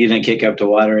even kick up to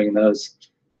watering those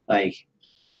like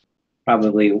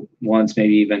probably once,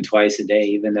 maybe even twice a day,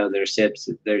 even though they're sips.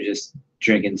 They're just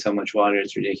drinking so much water,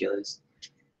 it's ridiculous.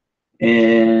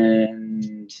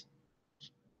 And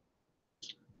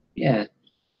yeah,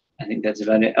 I think that's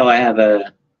about it. Oh, I have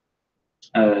a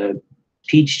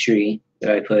peach tree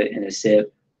that I put in a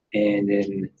sip, and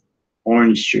an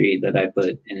orange tree that I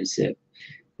put in a sip.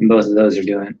 And both of those are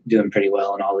doing pretty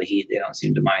well in all the heat. They don't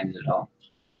seem to mind it at all.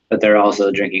 But they're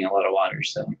also drinking a lot of water,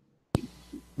 so.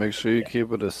 Make sure you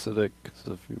keep it acidic, because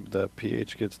if that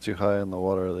pH gets too high in the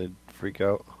water, they'd freak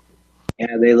out.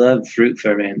 Yeah, they love fruit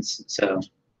ferments, so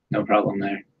no problem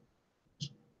there.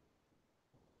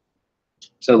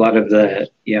 So a lot of the,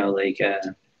 like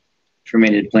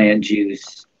fermented plant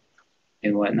juice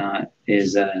and whatnot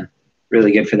is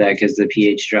really good for that because the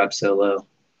pH drops so low.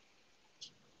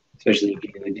 Especially if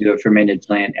you do a fermented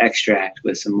plant extract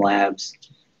with some labs,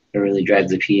 it really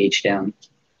drives the pH down.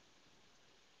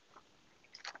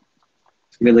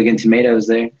 Some good looking tomatoes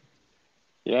there.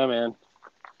 Yeah, man.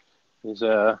 He's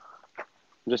I'm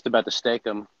just about to stake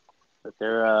them, but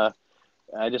they're.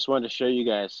 I just wanted to show you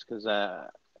guys because I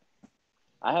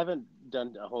haven't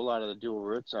done a whole lot of the dual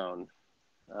root zone.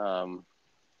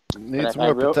 Needs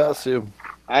more potassium.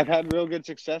 I've had real good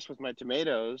success with my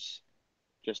tomatoes,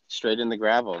 just straight in the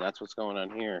gravel. That's what's going on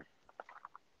here.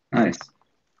 Nice.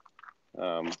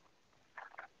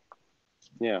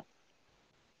 Yeah.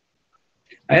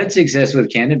 I had success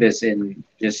with cannabis in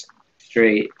just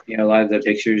straight, a lot of the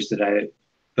pictures that I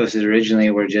posted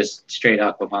originally were just straight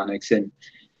aquaponics, and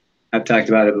I've talked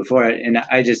about it before, and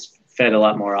I just fed a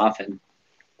lot more often.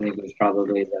 I think it was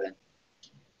probably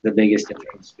the biggest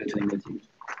difference between the two.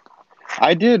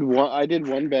 I did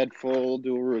one bed full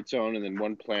dual root zone, and then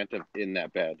one plant in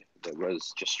that bed that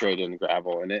was just straight in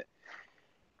gravel, and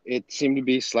it seemed to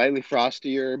be slightly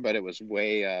frostier, but it was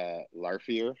way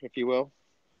larfier, if you will.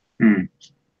 Hmm.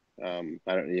 I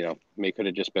don't, may could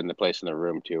have just been the place in the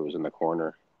room too. It was in the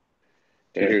corner.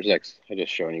 But here's I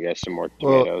just showing you guys some more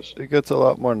tomatoes. Well, it gets a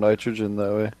lot more nitrogen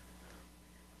that way.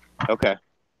 Okay,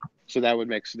 so that would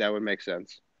make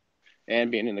sense.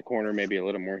 And being in the corner, maybe a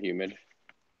little more humid.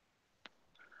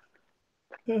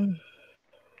 When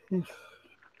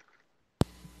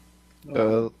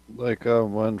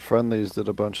Friendlies did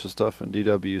a bunch of stuff in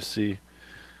DWC,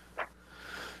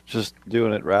 just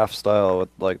doing it raft style with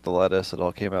like the lettuce, it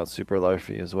all came out super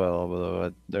larfy as well,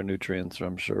 although their nutrients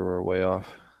I'm sure were way off.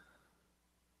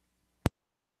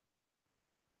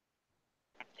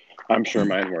 I'm sure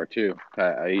mine were too.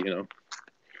 I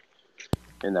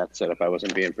in that setup I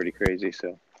wasn't being pretty crazy,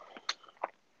 so.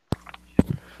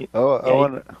 Go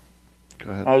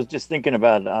ahead. I was just thinking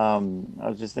about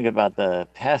the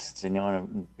pests,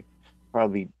 and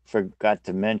probably forgot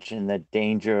to mention the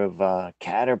danger of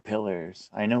caterpillars.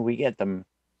 I know we get them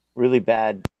really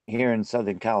bad here in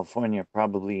Southern California,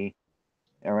 probably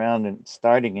around and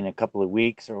starting in a couple of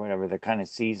weeks or whatever. They're kind of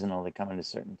seasonal. They come at a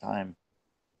certain time,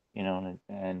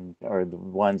 and or the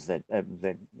ones that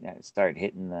start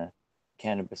hitting the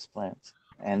cannabis plants.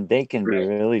 And they can be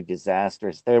really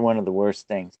disastrous. They're one of the worst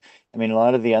things. I mean, a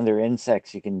lot of the other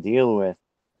insects you can deal with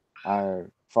are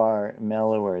far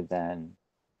mellower than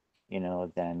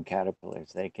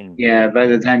caterpillars. They can. Yeah, by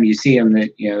the time you see them,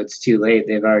 it's too late.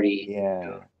 They've already.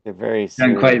 Yeah, they're very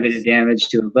done quite a bit of damage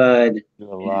to a bud.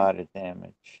 Do a lot of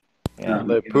damage. Yeah.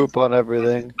 They poop on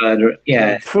everything.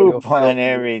 Yeah, they poop on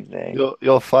everything.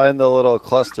 You'll find the little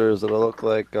clusters that'll look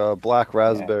like black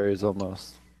raspberries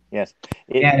almost. Yes.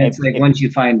 It's like once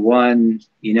you find one,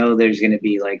 there's going to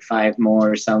be like 5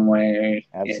 more somewhere.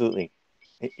 Absolutely.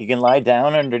 You can lie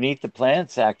down underneath the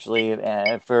plants, actually,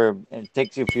 it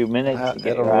takes you a few minutes to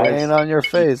get it'll rain on your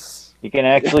face. You can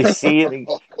actually see it.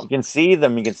 You can see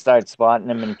them. You can start spotting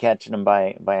them and catching them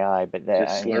by eye. But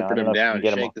just slurping them down.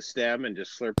 Shake the stem and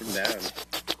just slurp them down.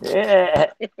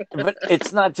 Yeah, but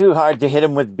it's not too hard to hit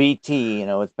them with BT.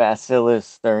 With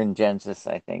Bacillus thuringiensis,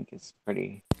 I think it's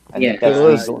pretty. I think that's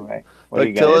legal, right? What do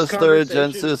you got? Bacillus This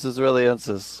conversation- thuringiensis is really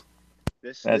ensis.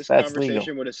 This That's conversation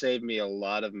legal. would have saved me a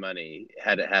lot of money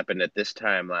had it happened at this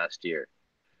time last year.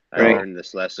 I Right. learned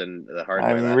this lesson the hard way.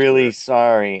 I'm last really year.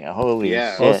 sorry. Holy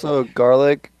Yeah. shit. Also,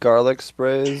 garlic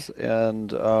sprays and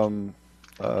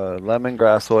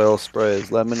lemongrass oil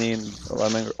sprays,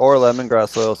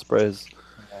 lemongrass oil sprays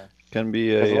can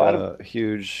be There's a lot a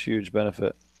huge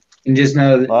benefit. And just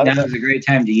know that Lot of- now is a great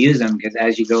time to use them because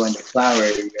as you go into flower,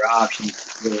 your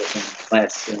options will become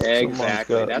less. And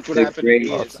Exactly. got- That's what it's happened to me.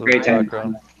 lots Is of great time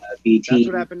background. on BT.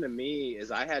 That's what happened to me. Is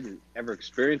I hadn't ever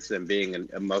experienced them being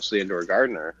a mostly indoor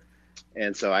gardener,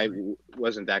 and so I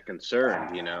wasn't that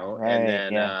concerned, you know. Right, and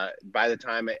then yeah. by the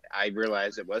time I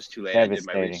realized it was too late, I did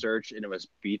my Devastating. research, and it was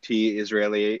BT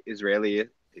Israeli.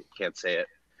 Can't say it.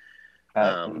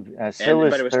 but it was too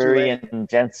late.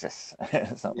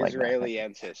 thuringiensis, something like that.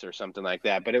 Israeliensis or something like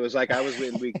that. But it was like I was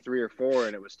in week 3 or 4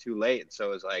 and it was too late. And so it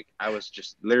was like I was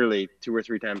just literally 2 or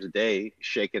 3 times a day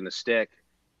shaking the stick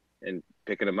and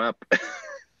picking them up.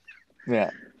 Yeah,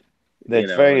 that's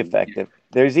know, very and- effective.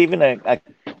 There's even a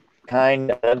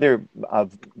kind other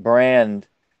brand,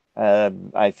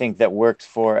 I think, that works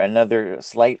for another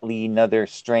strain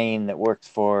that works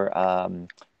for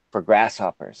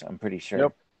grasshoppers. I'm pretty sure.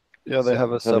 Yep. Yeah, they So-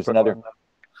 have a so there's separate another- one.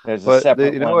 There's a But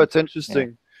separate you know one. what's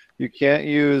interesting? You can't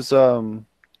use you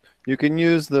can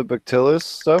use the Bacillus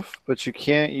stuff, but you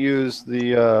can't use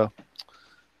the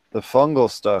fungal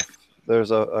stuff. There's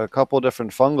a couple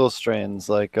different fungal strains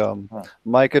like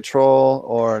Mycotrol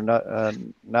or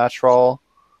Natural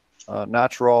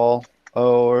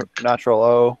O,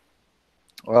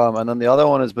 and then the other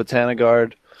one is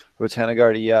Botanigard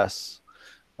ES.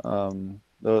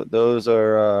 Those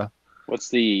are What's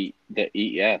the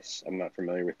ES? I'm not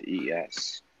familiar with the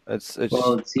ES. it's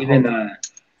Well, it's even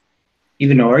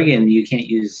Oregon, you can't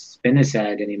use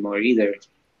spinosad anymore either.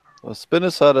 well,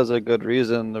 spinosad is a good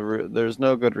reason. There's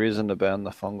no good reason to ban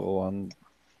the fungal one.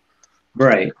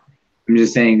 Right. I'm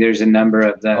just saying there's a number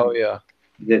of them Oh yeah.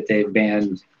 that they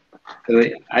banned. So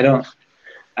I don't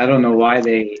know why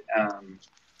they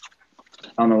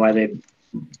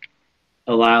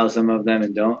allow some of them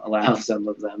and don't allow some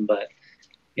of them, but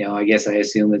you know, I guess I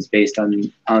assume it's based on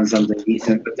something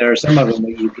decent. But there are some of them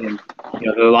that you can,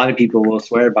 you know, a lot of people will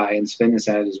swear by, and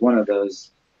spinosad is one of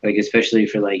those. Like especially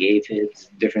for like aphids,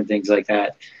 and different things like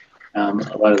that. A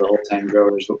lot of the old time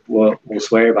growers will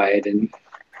swear by it, and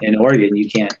in Oregon you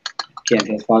can't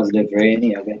test positive for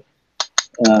any of it.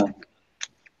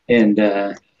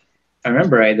 I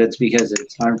remember that's because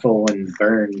it's harmful when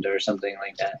burned or something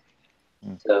like that.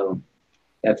 So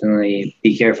definitely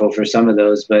be careful for some of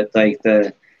those, but like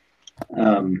the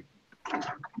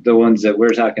ones that we're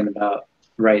talking about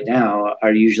right now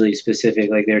are usually specific.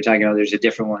 Like they were talking about, there's a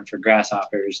different one for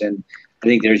grasshoppers, and I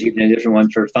think there's even a different one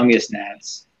for fungus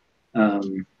gnats. So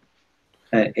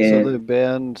they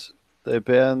banned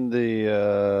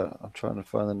the I'm trying to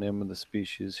find the name of the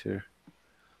species here.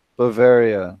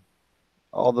 Bavaria.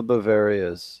 All the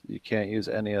Bavarias. You can't use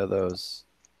any of those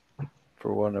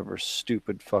for whatever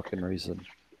stupid fucking reason.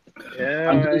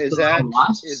 Yeah, is that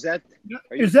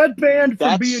banned from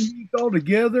That's- being used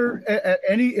altogether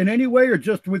in any way, or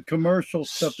just with commercial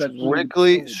stuff? That's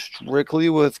Strictly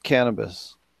with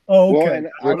cannabis. Oh, Well, okay. and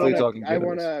Strictly talking I cannabis.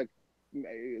 want to,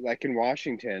 like in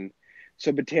Washington,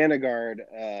 so Botanigard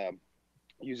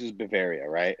uses Bavaria,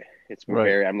 right? It's Right.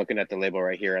 Bavaria. I'm looking at the label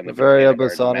right here on the Bavaria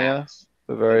Botanigard Bassania. maps.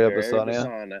 Bavaria Bavaria Bassania.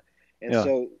 Bassana. And Yeah.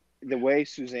 so the way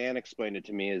Suzanne explained it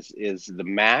to me is the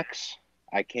max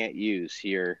I can't use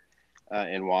here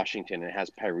in Washington. It has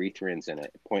pyrethrins in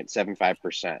it,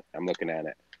 0.75%. I'm looking at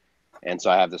it. And so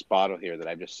I have this bottle here that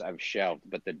I've shelved,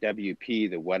 but the WP,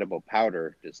 the wettable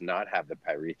powder, does not have the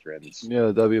pyrethrins.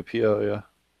 Yeah, the WPO, yeah.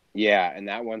 Yeah, and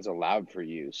that one's allowed for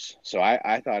use. So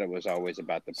I thought it was always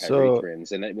about the So-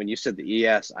 pyrethrins. And then when you said the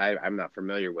ES, I'm not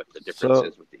familiar with the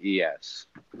differences with the ES.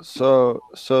 So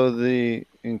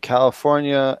in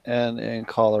California and in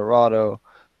Colorado,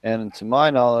 and to my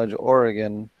knowledge,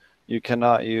 Oregon, you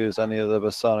cannot use any of the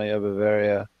Bassania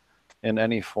Bavaria in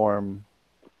any form.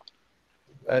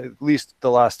 At least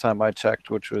the last time I checked,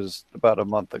 which was about a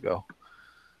month ago.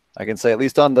 I can say at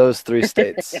least on those 3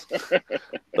 states.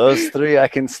 Those 3 I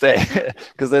can stay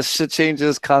because this shit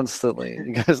changes constantly.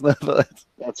 You guys know that.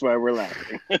 That's why we're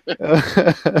laughing.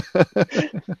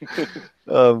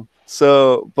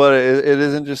 But it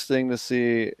is interesting to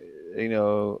see, you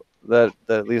know, that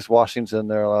at least Washington,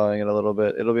 they're allowing it a little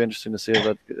bit. It'll be interesting to see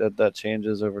if that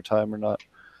changes over time or not.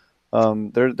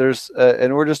 There's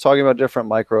and we're just talking about different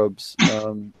microbes,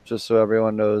 just so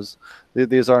everyone knows.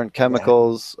 These aren't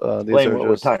chemicals. These Blame are what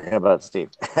just we're talking about, Steve.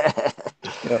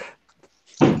 yeah.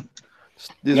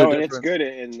 These No, are and it's different. good.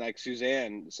 And like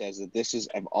Suzanne says that this is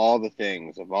of all the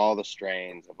things, of all the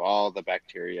strains, of all the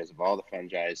bacteria, of all the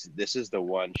fungi, this is the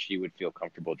one she would feel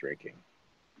comfortable drinking.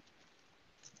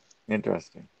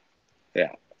 Interesting.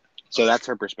 Yeah. So that's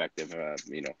her perspective.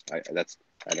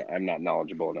 I'm not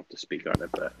knowledgeable enough to speak on it,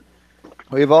 but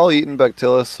We've all eaten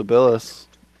Bacillus subtilis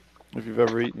if you've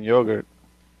ever eaten yogurt.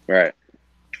 right.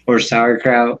 Or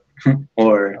sauerkraut,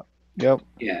 or Yep.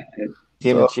 yeah,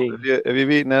 Kimchi. So if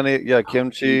you've eaten any,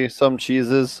 kimchi, some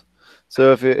cheeses.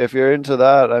 So if you're into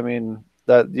that, I mean,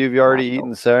 that you've already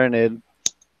eaten Serenade.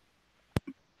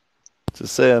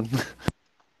 Just saying.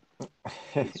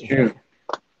 it's true.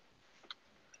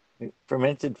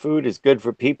 Fermented food is good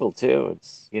for people too.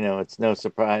 It's it's no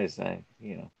surprise.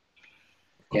 Yeah.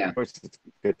 Of course it's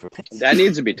good for people. That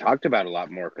needs to be talked about a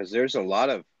lot more because there's a lot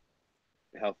of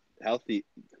healthy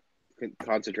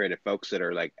concentrated folks that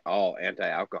are like all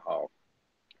anti-alcohol,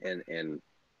 and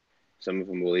some of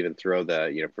them will even throw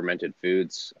the fermented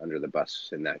foods under the bus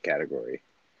in that category.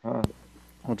 Huh.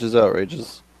 Which is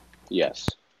outrageous. Yes.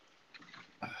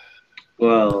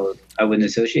 Well, I wouldn't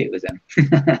associate with them.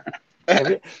 Have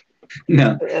you,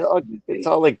 No. it's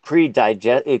all like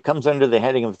pre-digest. It comes under the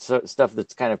heading of stuff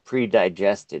that's kind of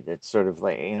pre-digested. It's sort of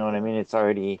like, you know what I mean? It's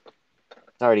already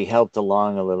helped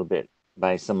along a little bit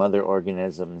by some other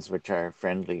organisms which are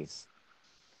friendlies.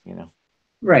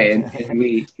 Right, and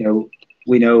we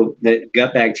know that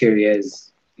gut bacteria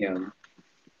is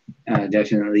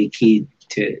definitely key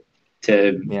to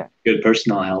good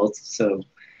personal health. So,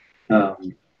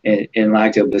 and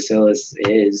lactobacillus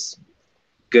is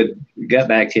good gut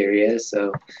bacteria.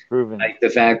 So, Proven. like the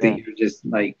fact that you're just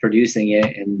like producing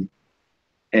it and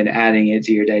adding it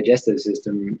to your digestive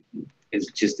system is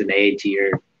just an aid to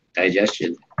your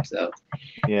digestion. So,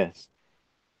 yes,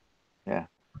 yeah.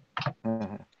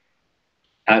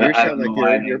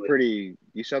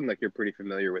 You sound like you're pretty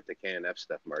familiar with the KNF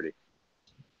stuff, Marty.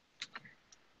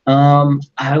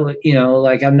 I would,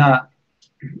 like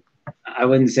I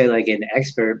wouldn't say like an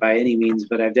expert by any means,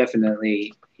 but I've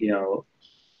definitely,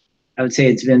 I would say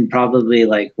it's been probably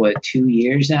like 2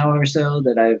 years now or so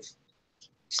that I've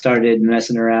started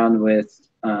messing around with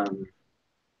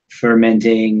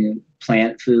fermenting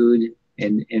plant food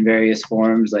in various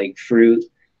forms. Like fruit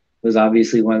was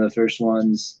obviously one of the first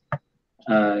ones,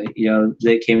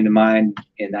 that came to mind.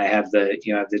 And I have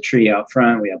the tree out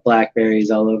front. We have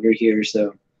blackberries all over here.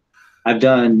 So I've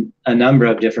done a number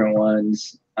of different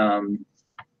ones.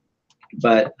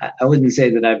 But I wouldn't say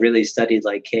that I've really studied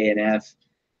like KNF,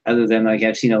 other than like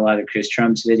I've seen a lot of Chris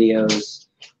Trump's videos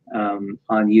on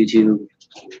YouTube,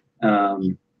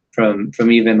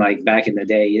 from even like back in the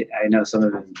day. I know some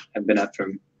of them have been up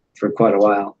for quite a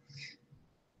while.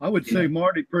 I would say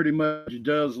Marty pretty much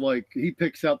does, like, he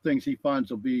picks out things he finds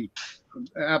will be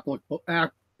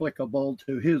applicable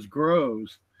to his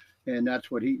grows, and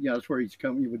that's what that's where he's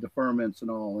coming with the ferments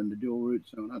and all, and the dual root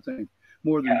zone. I think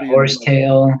more than being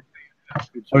horsetail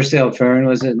fern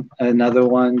was another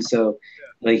one. So,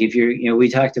 like if we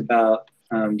talked about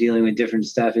dealing with different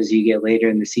stuff as you get later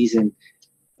in the season.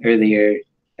 Earlier,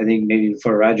 I think maybe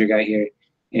before Roger got here,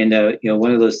 and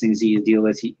one of those things that you deal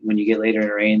with when you get later in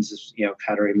the rains is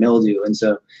powdery mildew, and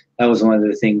so that was one of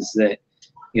the things that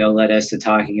led us to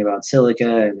talking about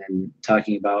silica, and then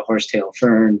talking about horsetail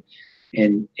fern,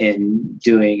 and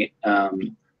doing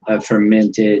a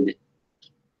fermented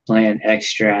plant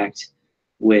extract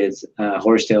with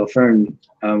horsetail fern.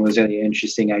 Was really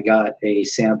interesting. I got a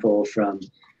sample from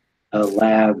a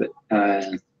lab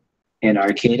in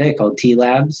Arcata called T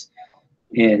Labs,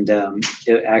 and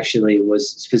it actually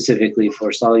was specifically for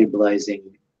solubilizing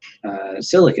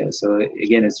silica. So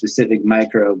again, a specific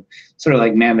microbe, sort of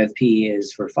like Mammoth P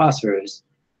is for phosphorus,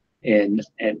 and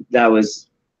that was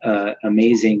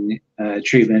amazing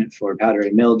treatment for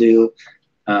powdery mildew,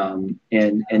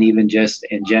 and even just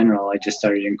in general. I just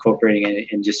started incorporating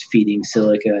it and just feeding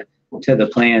silica to the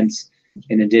plants,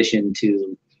 in addition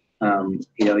to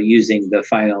using the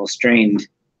final strained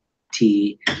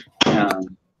tea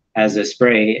as a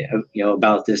spray,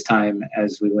 about this time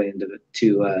as we went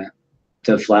to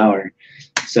flower.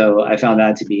 So I found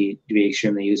that to be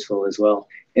extremely useful as well.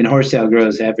 And horsetail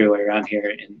grows everywhere around here,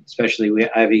 and especially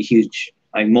I have a huge,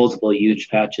 like multiple huge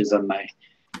patches on my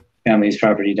family's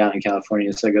property down in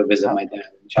California. So I go visit my dad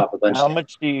and chop a bunch. How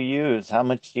much do you use? How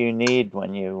much do you need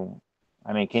when you?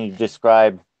 I mean, can you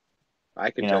describe?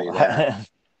 I can tell you that.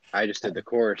 I just did the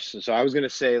course. So I was going to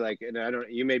say, like, and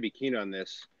you may be keen on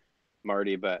this,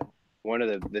 Marty, but one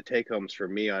of the take homes for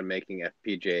me on making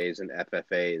FPJs and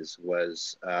FFAs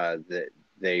was that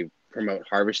they promote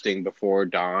harvesting before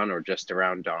dawn or just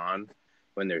around dawn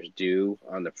when there's dew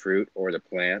on the fruit or the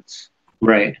plants.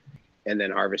 Right. and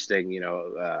then harvesting,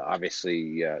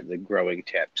 obviously the growing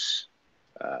tips,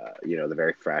 the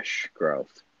very fresh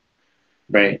growth.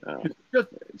 Right.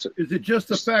 Is it just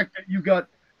the fact that you've got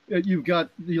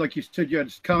like you said, you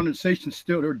had condensation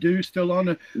still or dew still on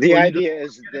it? The idea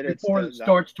is that it's before it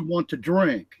starts to want to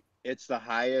drink. It's the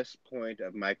highest point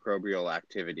of microbial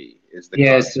activity is the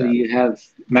concept. So you have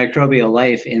microbial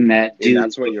life in that dew. And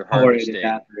that's what you're harvesting. It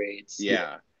evaporates.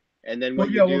 Yeah. And then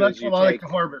what you do that's is what I like to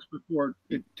harvest before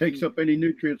it takes up any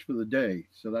nutrients for the day.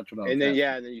 So that's what I was and then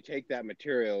you take that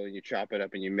material and you chop it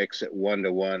up and you mix it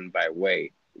 1-to-1 by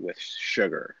weight with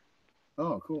sugar.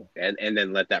 Oh, cool. And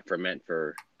then let that ferment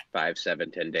for 5,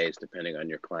 7, 10 days, depending on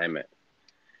your climate.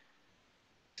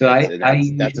 So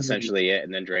that's essentially it,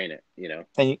 and then drain it,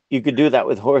 And you could do that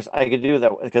with horse. I could do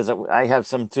that because I have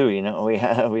some too. We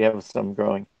have some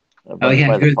growing.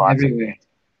 Everywhere.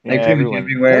 Yeah,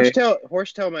 everywhere.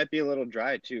 Horsetail might be a little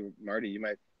dry too. Marty, you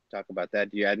might talk about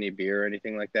that. Do you add any beer or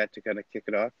anything like that to kind of kick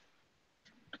it off?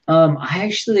 I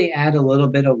actually add a little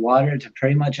bit of water to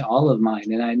pretty much all of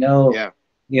mine, and I know,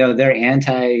 they're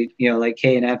anti. Like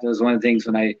K&F was one of the things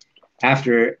when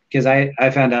because I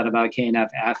found out about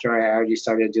K&F after I already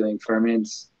started doing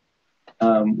ferments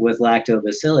with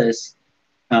lactobacillus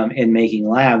in making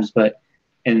labs,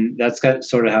 and that's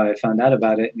sort of how I found out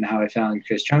about it and how I found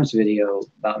Chris Trump's video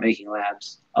about making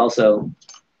labs. Also,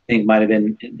 I think might have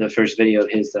been the first video of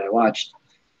his that I watched.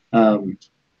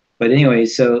 But anyway,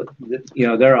 so,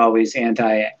 they're always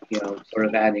anti, sort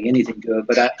of adding anything to it.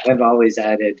 But I've always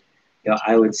added,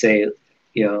 I would say,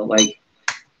 like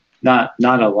not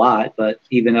a lot, but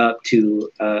even up to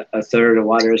a third of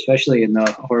water, especially in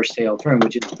the horsetail fern,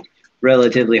 which is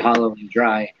relatively hollow and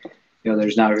dry.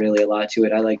 There's not really a lot to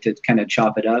it. I like to kind of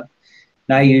chop it up.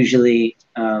 And I usually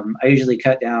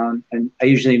cut down, and I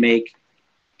usually make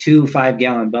 2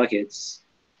 5-gallon buckets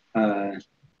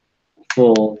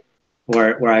full,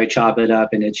 where I chop it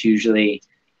up, and it's usually,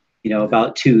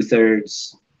 about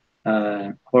 2/3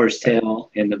 horsetail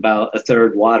and about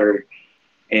 1/3 water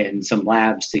and some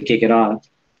labs to kick it off.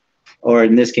 Or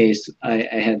in this case, I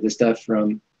had the stuff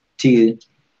from T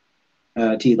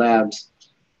Labs.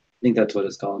 I think that's what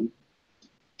it's called.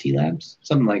 T Labs,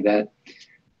 something like that.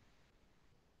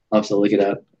 I'll have to look it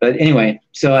up. But anyway,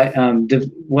 so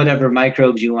whatever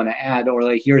microbes you want to add, or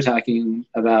like you're talking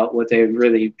about, what they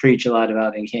really preach a lot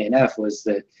about in K&F was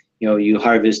that, you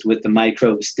harvest with the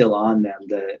microbes still on them.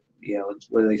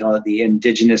 What do they call it? The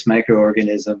indigenous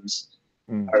microorganisms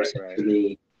are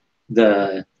essentially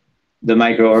the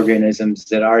microorganisms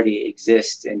that already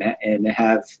exist and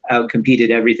have outcompeted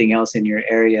everything else in your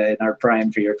area and are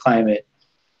prime for your climate.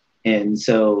 And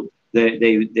so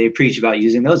they preach about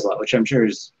using those a lot, which I'm sure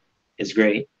is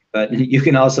great. But you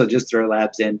can also just throw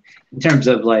labs in terms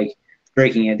of like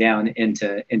breaking it down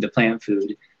into plant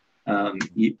food.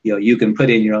 You can put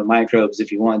in your own microbes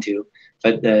if you want to.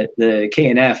 But the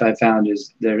K&F I found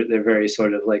is they're very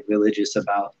sort of like religious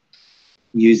about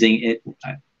using it.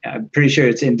 I'm pretty sure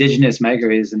it's indigenous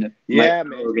microorganism. Yeah,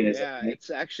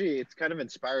 it's kind of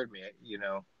inspired me.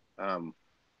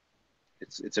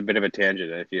 It's a bit of a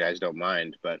tangent if you guys don't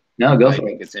mind, but no, go for it. I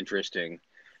think it's interesting.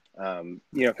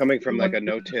 Coming from like a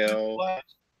no-till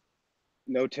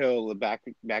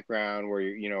background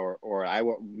where or I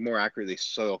more accurately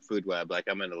soil food web, like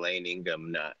I'm an Elaine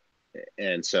Ingham nut,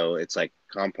 and so it's like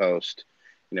compost,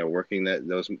 working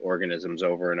those organisms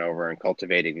over and over and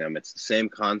cultivating them. It's the same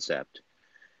concept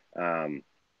in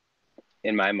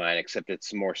my mind, except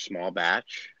it's more small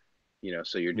batch.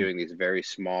 So you're doing these very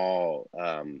small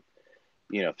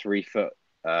 3 foot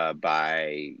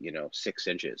by 6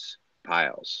 inches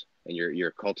piles, and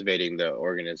you're cultivating the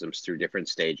organisms through different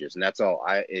stages, and that's all.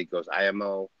 It goes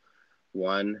IMO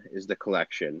 1 is the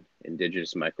collection,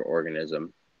 indigenous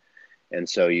microorganism, and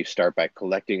so you start by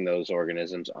collecting those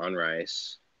organisms on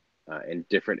rice in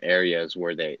different areas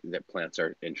where the plants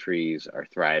and trees are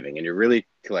thriving, and you're really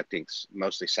collecting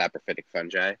mostly saprophytic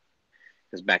fungi,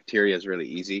 because bacteria is really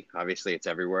easy. Obviously, it's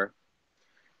everywhere.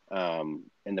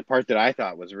 And the part that I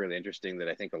thought was really interesting that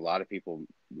I think a lot of people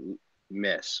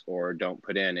miss or don't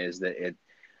put in is that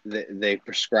they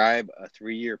prescribe a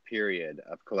 3-year period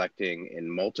of collecting in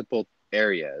multiple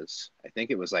areas. I think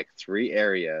it was like 3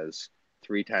 areas,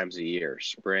 3 times a year: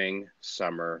 spring,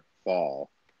 summer,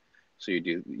 fall. So you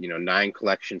do 9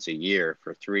 collections a year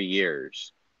for 3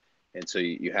 years. And so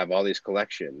you have all these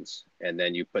collections, and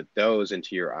then you put those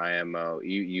into your IMO.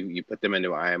 You put them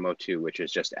into IMO 2, which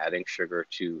is just adding sugar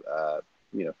to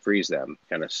freeze them,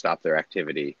 kind of stop their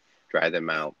activity, dry them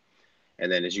out.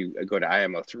 And then as you go to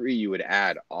IMO 3, you would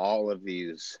add all of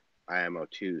these IMO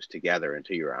 2s together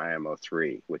into your IMO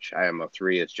 3, which IMO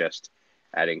 3 is just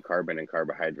adding carbon and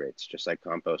carbohydrates, just like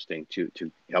composting,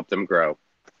 to help them grow.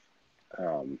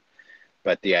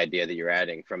 But the idea that you're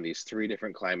adding from these 3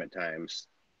 different climate times,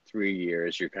 3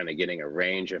 years, you're kind of getting a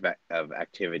range of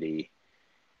activity.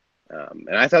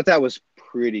 And I thought that was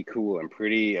pretty cool and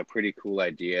a pretty cool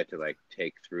idea to like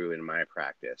take through in my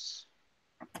practice,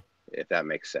 if that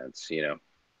makes sense, you know?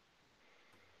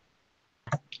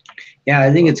 Yeah,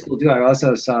 I think it's cool too. I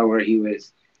also saw where he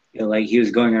was, you know, like he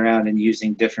was going around and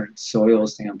using different soil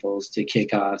samples to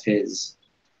kick off his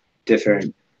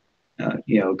different,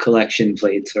 you know, collection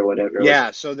plates or whatever.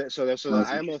 Yeah. So the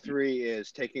IMO3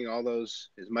 is taking all those,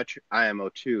 as much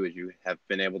IMO2 as you have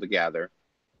been able to gather.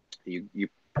 You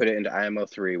put it into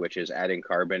IMO3, which is adding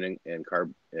carbon and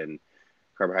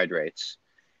carbohydrates.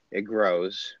 It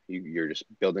grows. You're just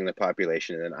building the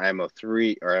population, and then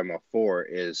IMO3 or IMO4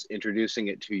 is introducing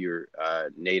it to your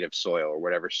native soil or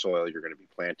whatever soil you're going to be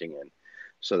planting in.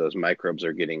 So those microbes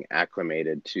are getting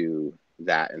acclimated to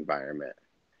that environment.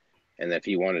 And if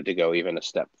you wanted to go even a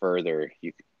step further,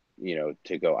 you know,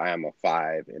 to go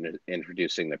IMO5 and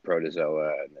introducing the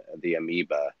protozoa and the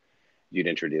amoeba, you'd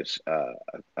introduce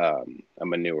a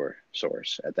manure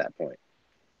source at that point.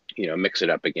 You know, mix it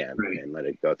up again and let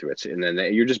it go through it. And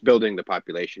then you're just building the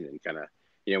population and kind of,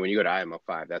 you know, when you go to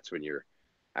IMO5, that's when you're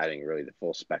adding really the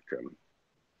full spectrum.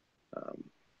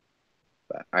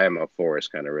 But IMO4 is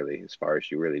kind of really as far as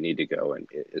you really need to go, and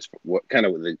it is what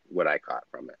I caught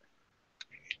from it.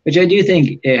 Which I do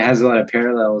think it has a lot of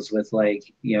parallels with, like,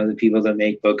 you know, the people that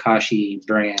make Bokashi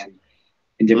brand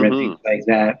and different things like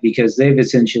that, because they've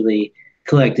essentially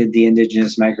collected the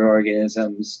indigenous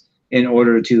microorganisms in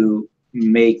order to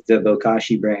make the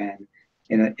Bokashi brand.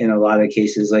 In a lot of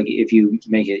cases, like if you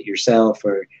make it yourself,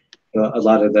 or a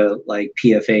lot of the like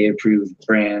PFA approved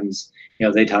brands, you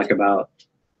know, they talk about,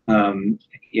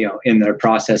 you know, in their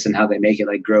process and how they make it,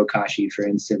 like Grow Kashi, for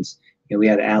instance. You know, we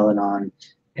had Alan on,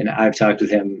 and I've talked with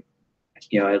him,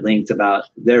 you know, at length about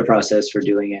their process for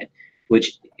doing it,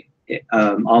 which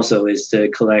also is to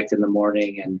collect in the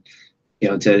morning and, you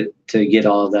know, to get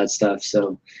all of that stuff.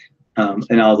 So,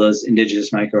 and all those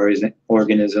indigenous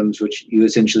microorganisms, which you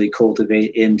essentially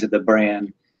cultivate into the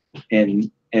bran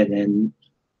and then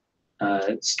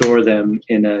store them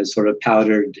in a sort of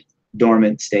powdered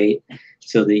dormant state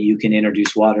so that you can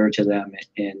introduce water to them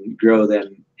and grow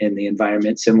them in the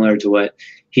environment, similar to what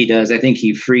he does. I think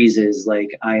he freezes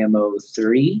like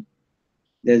IMO3.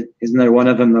 Isn't there one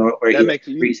of them where that makes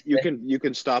you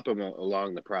can stop them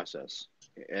along the process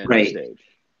and right stage.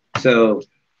 So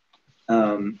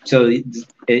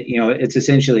you know, it's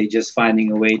essentially just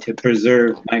finding a way to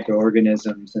preserve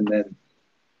microorganisms and then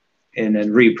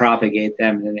repropagate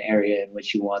them in an area in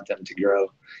which you want them to grow.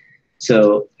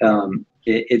 So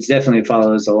it definitely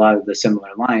follows a lot of the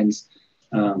similar lines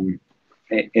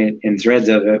in threads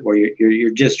of it, where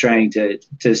you're just trying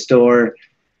to store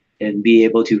and be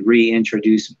able to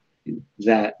reintroduce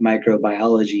that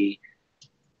microbiology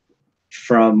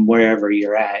from wherever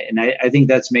you're at. And I think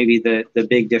that's maybe the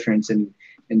big difference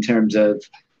in terms of,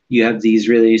 you have these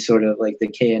really sort of like the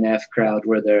KNF crowd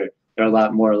where they're a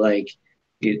lot more like,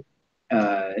 you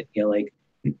know, like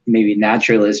maybe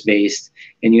naturalist based,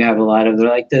 and you have a lot of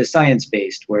like the science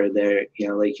based where they're, you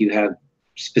know, like you have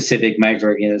specific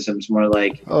microorganisms more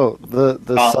like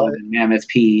the mammoth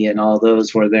pea and all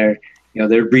those, where they're, you know,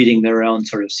 they're breeding their own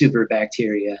sort of super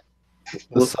bacteria.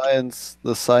 The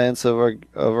science of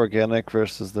organic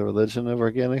versus the religion of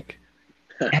organic.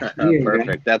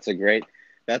 Perfect.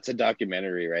 That's a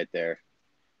documentary right there.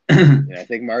 Yeah, I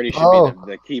think Marty should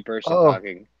be the key person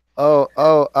talking.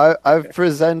 I've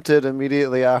presented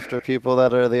immediately after people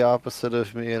that are the opposite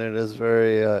of me, and it is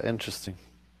very interesting.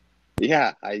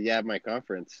 Yeah, I have my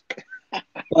conference.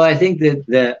 Well, I think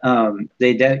that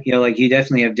you know, like you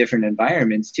definitely have different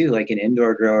environments too, like an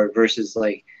indoor grower versus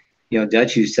like, you know,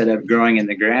 Dutch, who set up growing in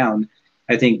the ground.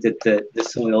 I think that the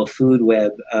soil food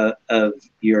web of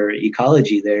your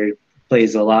ecology there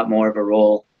plays a lot more of a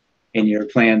role in your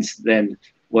plants than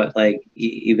what like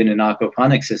even an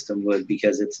aquaponic system would,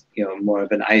 because it's, you know, more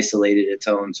of an isolated, its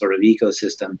own sort of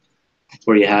ecosystem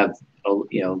where you have,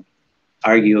 you know,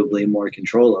 arguably more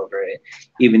control over it.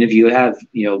 Even if you have,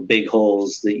 you know, big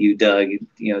holes that you dug,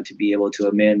 you know, to be able to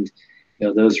amend, you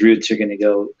know, those roots are going to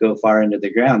go far into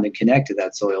the ground and connect to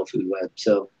that soil food web.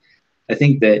 So I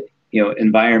think that, you know,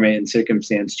 environment and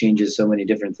circumstance changes so many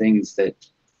different things that,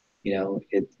 you know,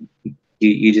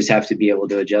 you just have to be able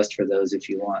to adjust for those if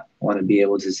you want to be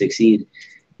able to succeed.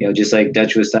 You know, just like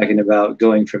Dutch was talking about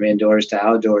going from indoors to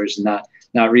outdoors, and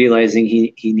not realizing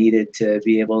he needed to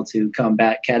be able to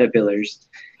combat caterpillars.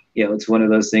 You know, it's one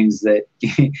of those things that,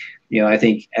 you know, I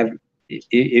think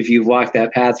if you've walked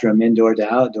that path from indoor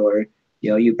to outdoor,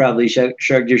 you probably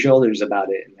shrugged your shoulders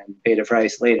about it and then paid a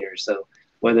price later. So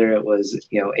whether it was,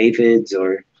 aphids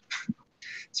or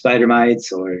spider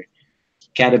mites or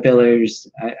caterpillars,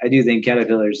 I do think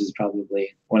caterpillars is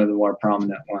probably one of the more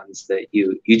prominent ones that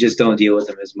you just don't deal with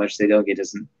them as much. They don't get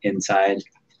us inside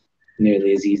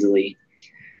nearly as easily.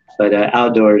 But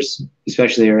outdoors,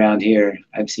 especially around here,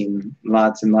 I've seen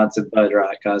lots and lots of bud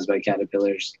rot caused by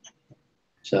caterpillars.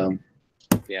 So,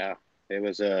 yeah, it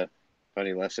was a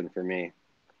funny lesson for me.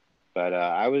 But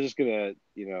I was just gonna,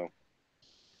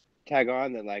 tag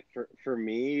on that, like for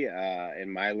me,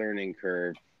 in my learning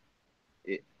curve,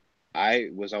 I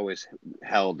was always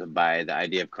held by the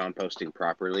idea of composting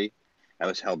properly. I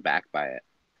was held back by it,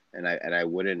 and I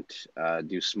wouldn't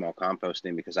do small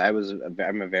composting because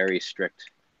I'm a very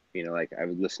strict, like I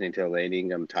was listening to Elaine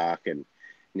Ingham talk and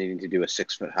needing to do a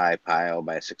 6 foot high pile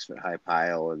by a 6 foot high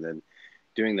pile, and then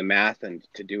doing the math and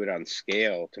to do it on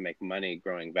scale to make money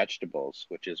growing vegetables,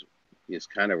 which is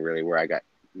kind of really where I got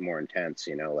more intense.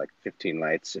 Like 15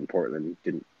 lights in Portland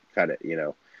didn't cut it.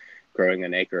 Growing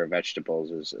an acre of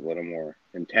vegetables is a little more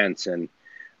intense, and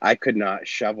I could not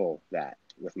shovel that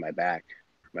with my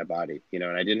body, and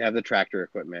I didn't have the tractor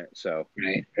equipment, so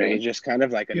right. It was just kind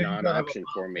of like a Yeah, you gotta have a non-option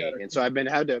for me. And so I've been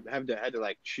had to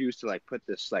like choose to like put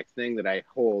this like thing that I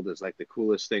hold as like the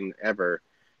coolest thing ever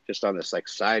just on this like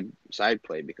side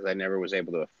plate, because I never was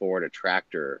able to afford a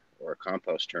tractor or a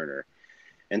compost turner.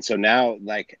 And so now,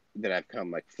 like, that I've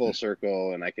come like full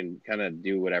circle and I can kind of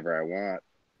do whatever I want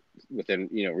within,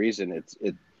 reason, it's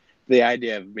the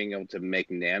idea of being able to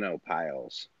make nano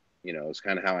piles, is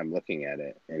kind of how I'm looking at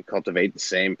it, and cultivate the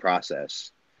same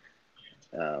process.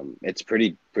 It's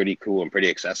pretty cool and pretty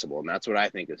accessible. And that's what I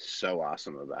think is so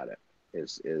awesome about it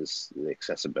is the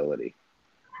accessibility.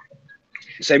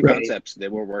 Same Right. concepts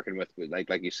that we're working with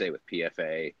like you say, with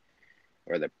PFA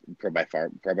or the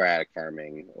probiotic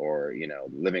farming, or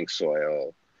living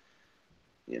soil,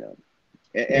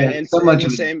 and so much the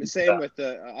of it same with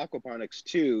the aquaponics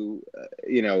too,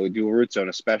 dual root zone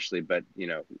especially. But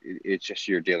it's just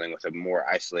you're dealing with a more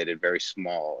isolated, very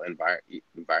small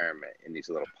environment in these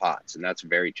little pots, and that's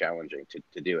very challenging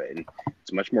to do it. And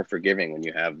it's much more forgiving when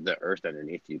you have the earth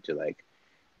underneath you to like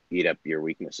eat up your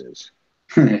weaknesses.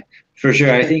 For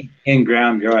sure. I think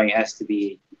in-ground growing has to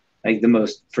be like the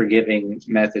most forgiving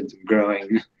methods of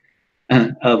growing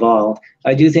of all.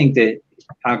 I do think that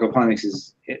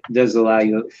aquaponics does allow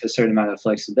you a certain amount of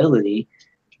flexibility.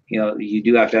 You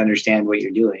do have to understand what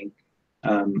you're doing.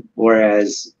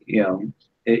 Whereas,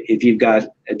 if you've got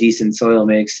a decent soil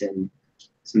mix and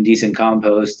some decent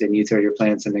compost and you throw your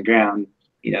plants in the ground,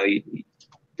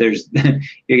 there's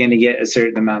you're going to get a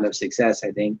certain amount of success,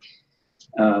 I think.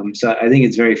 So I think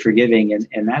it's very forgiving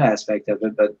in that aspect of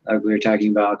it. But like we were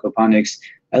talking about aquaponics,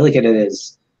 I look at it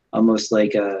as almost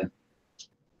like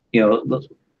we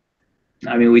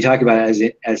talk about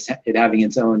it as it having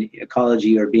its own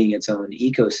ecology or being its own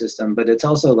ecosystem, but it's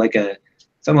also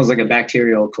it's almost like a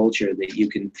bacterial culture that you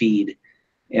can feed,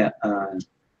 different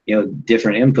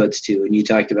inputs to. And you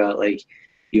talked about like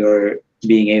you're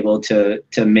being able to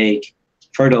make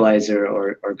fertilizer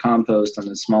or compost on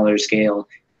a smaller scale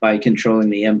by controlling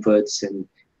the inputs and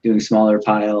doing smaller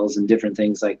piles and different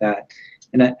things like that.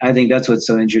 And I think that's what's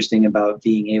so interesting about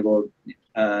being able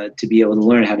to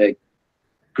learn how to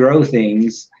grow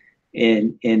things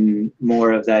in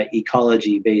more of that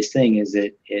ecology based thing, is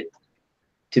it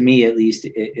to me at least,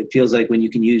 it feels like when you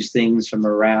can use things from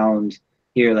around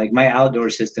here, like my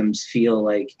outdoor systems feel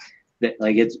like that,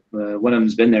 like it's one of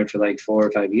them's been there for like 4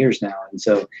 or 5 years now. And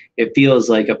so it feels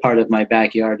like a part of my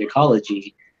backyard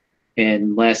ecology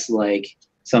and less like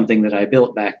something that I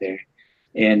built back there.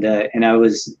 And I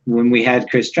was, when we had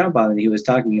Chris Trump on, and he was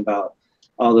talking about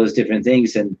all those different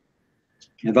things, and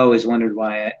I've always wondered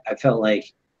why I felt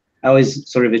like I always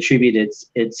sort of attributed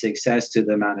its success to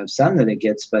the amount of sun that it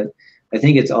gets, but I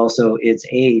think it's also its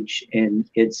age and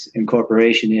its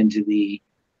incorporation into the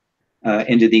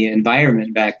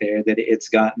environment back there, that it's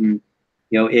gotten,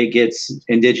 it gets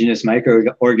indigenous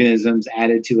microorganisms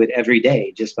added to it every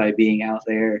day just by being out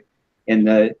there. And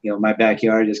my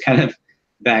backyard is kind of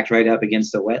backed right up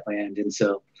against a wetland, and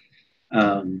so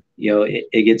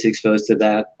it gets exposed to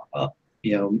that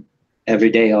every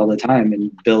day, all the time,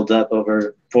 and build up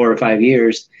over 4 or 5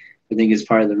 years. I think is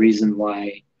part of the reason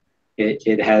why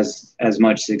it has as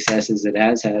much success as it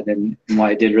has had, and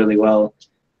why it did really well.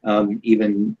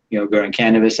 Even growing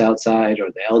cannabis outside,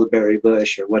 or the elderberry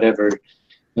bush, or whatever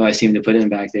I seem to put in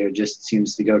back there, just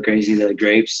seems to go crazy. The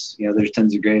grapes, there's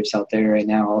tons of grapes out there right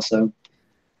now also.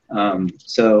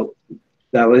 So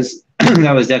that was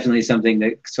that was definitely something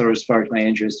that sort of sparked my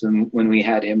interest when we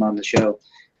had him on the show,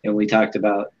 and we talked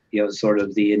about sort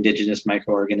of the indigenous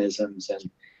microorganisms,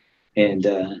 and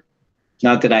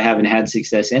not that I haven't had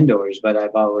success indoors, but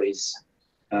I've always,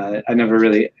 I never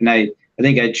really, and I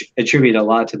think I attribute a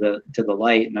lot to the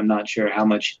light, and I'm not sure how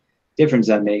much difference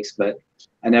that makes, but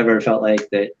I never felt like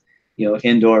that,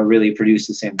 indoor really produced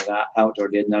the same that outdoor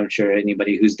did. And I'm sure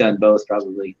anybody who's done both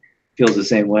probably feels the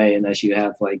same way, unless you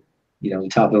have like,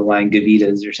 top of the line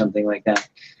Gavitas or something like that.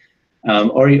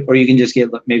 Or you can just get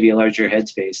maybe a larger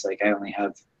headspace. Like I only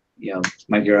have,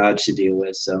 my garage to deal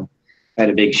with. So if I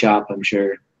had a big shop, I'm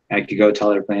sure I could go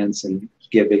taller plants and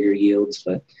get bigger yields.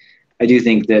 But I do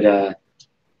think that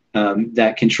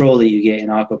that control that you get in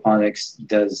aquaponics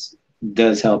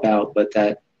does help out. But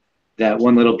that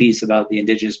one little piece about the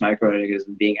indigenous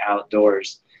microorganism being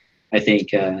outdoors, I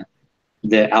think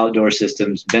the outdoor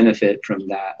systems benefit from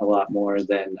that a lot more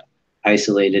than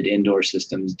isolated indoor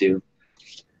systems do.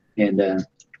 And I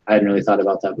hadn't really thought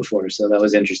about that before, so that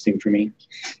was interesting for me.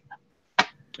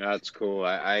 That's cool.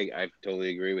 I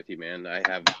totally agree with you, man. I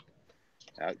have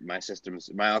my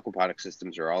aquaponic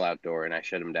systems are all outdoor, and I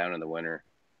shut them down in the winter.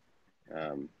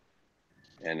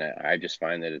 And I just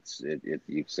find that it's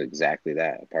exactly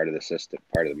that, part of the system,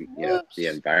 part of the the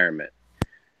environment.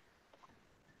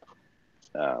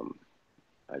 I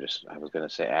was gonna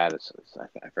say Addis.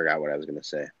 I forgot what I was gonna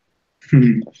say.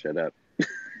 I'll shut up.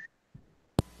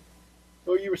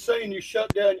 Well, you were saying you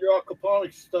shut down your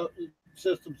aquaponics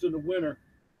systems in the winter,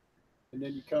 and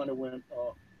then you kind of went,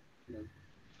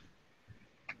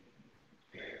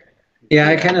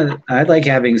 Yeah, I like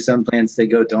having some plants that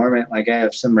go dormant. Like I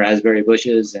have some raspberry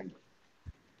bushes and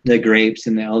the grapes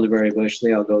and the elderberry bush,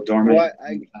 they all go dormant. Well,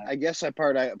 I guess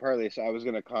partly, so I was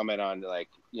going to comment on, like,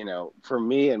 for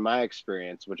me and my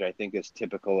experience, which I think is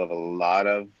typical of a lot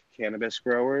of cannabis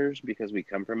growers, because we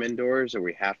come from indoors, or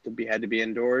we had to be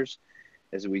indoors,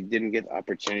 is we didn't get the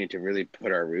opportunity to really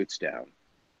put our roots down.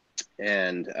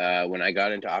 And when I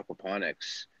got into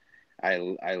aquaponics, I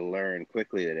learned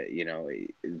quickly that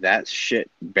that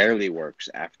shit barely works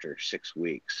after 6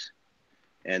 weeks,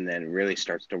 and then really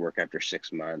starts to work after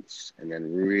 6 months, and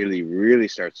then really, really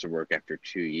starts to work after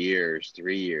 2 years,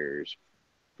 3 years,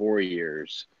 4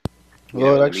 years.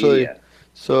 Well, actually,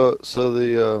 so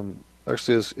the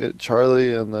actually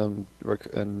Charlie and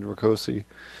Ricosi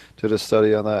did a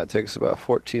study on that. It takes about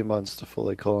 14 months to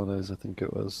fully colonize, I think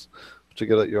it was, to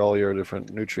get all your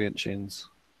different nutrient chains.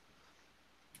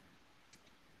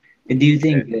 And do you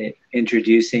think that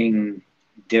introducing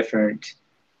different,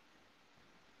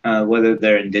 whether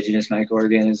they're indigenous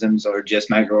microorganisms or just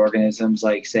microorganisms,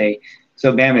 like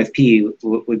so Mammoth P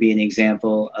would be an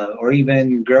example, or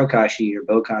even Grokashi or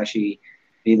Bokashi,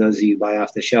 those you buy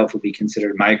off the shelf would be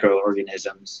considered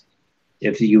microorganisms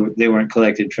if they weren't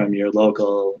collected from your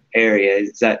local area.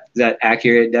 Is that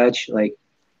accurate, Dutch? Like,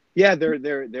 yeah,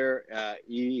 they're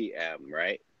EM,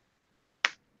 right?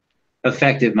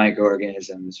 Effective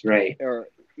microorganisms, right? Or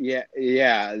yeah,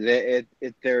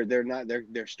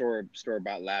 they're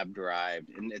store-bought, lab derived,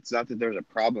 and it's not that there's a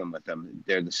problem with them.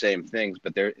 They're the same things,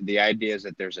 but the idea is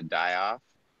that there's a die-off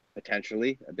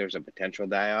potentially. There's a potential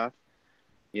die-off.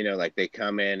 Like they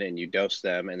come in and you dose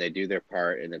them and they do their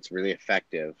part and it's really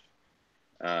effective,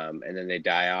 and then they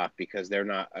die off because they're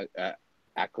not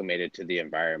acclimated to the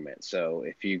environment. So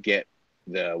if you get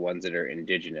the ones that are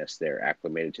indigenous, they're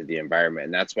acclimated to the environment,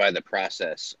 and that's why the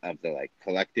process of the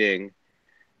collecting,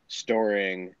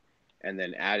 storing, and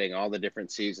then adding all the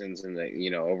different seasons and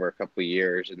over a couple of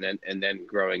years, and then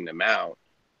growing them out,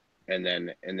 and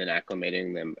then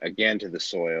acclimating them again to the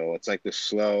soil. It's like the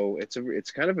slow.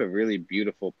 It's kind of a really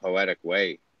beautiful, poetic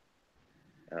way.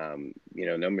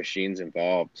 No machines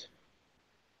involved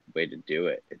way to do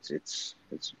it. It's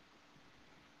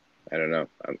I don't know.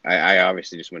 I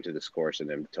obviously just went to this course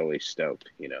and I'm totally stoked,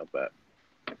 but.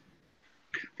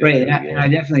 Right. And I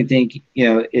definitely think,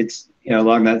 it's,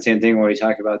 along that same thing where we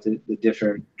talk about the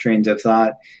different trains of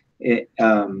thought,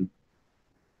 and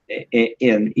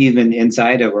even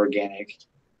inside of organic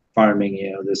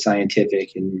farming, the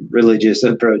scientific and religious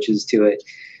approaches to it.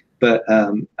 But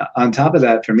on top of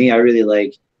that, for me, I really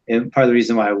like, and part of the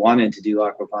reason why I wanted to do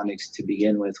aquaponics to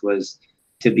begin with was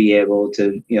to be able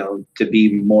to, to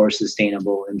be more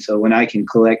sustainable. And so when I can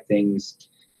collect things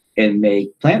and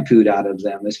make plant food out of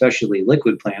them, especially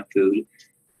liquid plant food,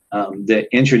 that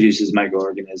introduces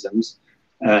microorganisms,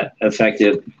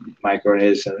 effective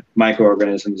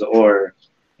microorganisms or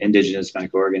indigenous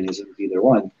microorganisms, either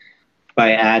one,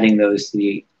 by adding those to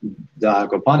the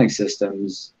aquaponic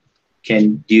systems,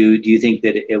 do you think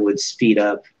that it would speed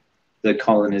up the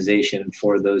colonization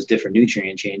for those different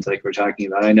nutrient chains like we're talking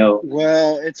about? I know.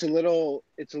 Well, it's a little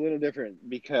different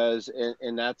because,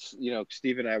 and that's,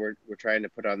 Steve and I were trying to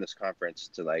put on this conference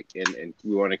to and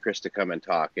we wanted Chris to come and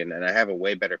talk, and I have a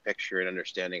way better picture and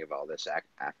understanding of all this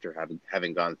after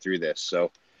having gone through this.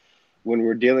 So when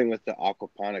we're dealing with the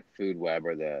aquaponic food web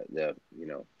or the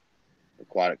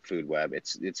aquatic food web,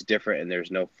 it's different, and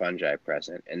there's no fungi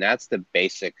present, and that's the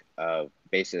basis of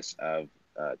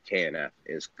KNF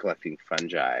is collecting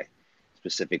fungi,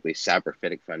 specifically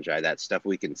saprophytic fungi, that stuff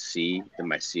we can see, the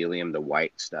mycelium, the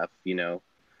white stuff,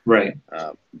 Right.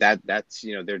 That's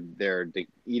they're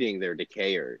eating their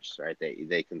decayers, right?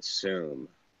 They consume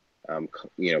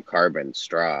carbon,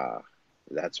 straw,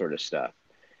 that sort of stuff,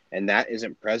 and that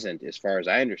isn't present, as far as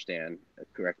I understand,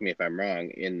 correct me if I'm wrong,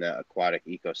 in the aquatic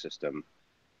ecosystem.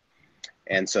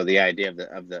 And so the idea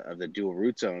of the dual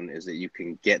root zone is that you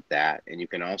can get that, and you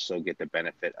can also get the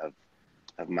benefit of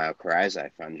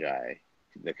mycorrhizae fungi,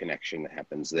 the connection that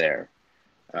happens there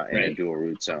in a dual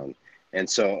root zone. And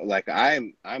so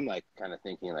I'm kind of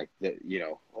thinking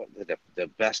the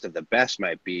best of the best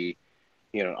might be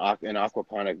an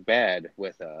aquaponic bed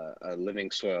with a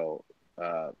living soil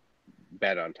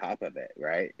bed on top of it,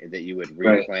 right? That you would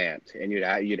replant, and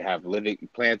you'd have living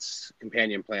plants,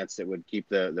 companion plants that would keep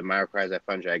the mycorrhizae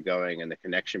fungi going, and the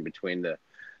connection between the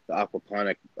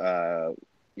aquaponic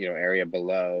area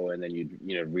below, and then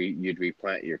you'd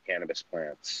replant your cannabis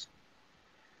plants,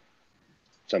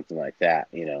 something like that,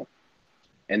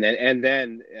 and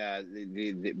then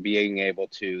the being able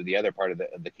to, the other part of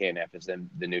the KNF is then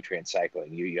the nutrient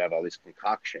cycling. You have all these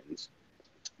concoctions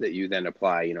that you then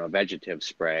apply, a vegetative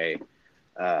spray,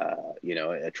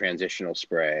 a transitional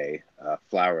spray, a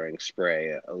flowering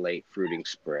spray, a late fruiting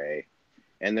spray.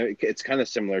 And it's kind of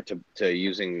similar to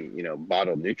using,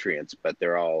 bottled nutrients, but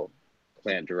they're all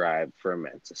plant-derived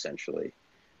ferments, essentially.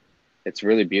 It's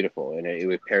really beautiful, and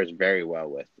it pairs very well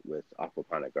with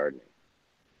aquaponic gardening.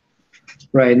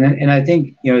 Right, and I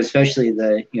think, especially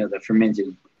the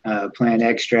fermented plant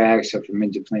extracts or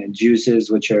fermented plant juices,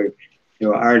 which are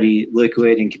already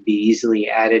liquid and can be easily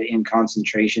added in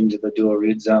concentration to the dual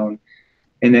root zone.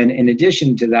 And then in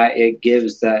addition to that, it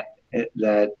gives that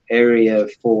area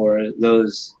for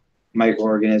those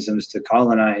microorganisms to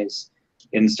colonize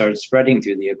and start spreading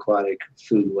through the aquatic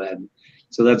food web.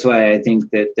 So that's why I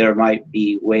think that there might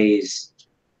be ways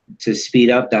to speed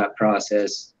up that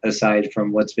process aside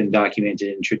from what's been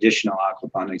documented in traditional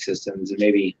aquaponic systems. And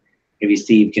maybe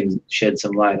Steve can shed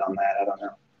some light on that. I don't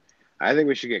know. I think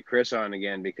we should get Chris on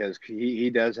again, because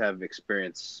he does have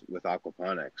experience with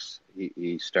aquaponics.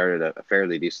 He started a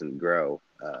fairly decent grow.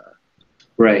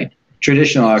 Right.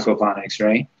 Traditional aquaponics,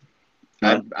 right?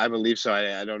 I believe so.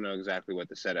 I don't know exactly what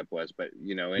the setup was, but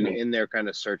in their kind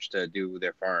of search to do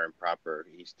their farm proper,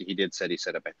 he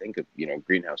set up, I think, a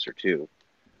greenhouse or two.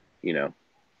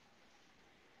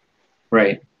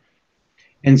 Right.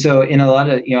 And so in a lot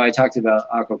of, I talked about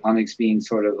aquaponics being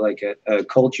sort of like a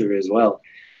culture as well.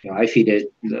 I feed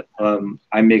it,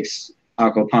 I mix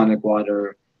aquaponic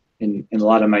water in a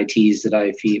lot of my teas that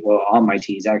I feed, well, all my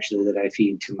teas actually that I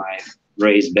feed to my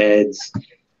raised beds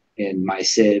and my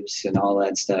sips and all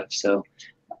that stuff. So,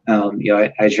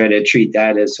 I try to treat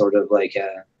that as sort of like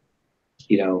a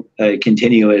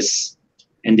continuous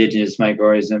indigenous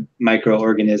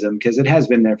microorganism, because it has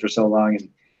been there for so long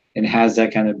and has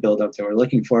that kind of buildup that we're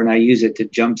looking for. And I use it to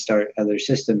jumpstart other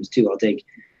systems too. I'll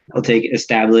take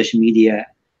established media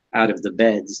out of the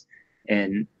beds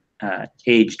and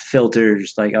aged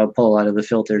filters, like I'll pull a lot of the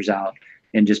filters out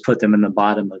and just put them in the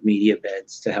bottom of media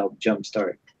beds to help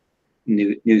jumpstart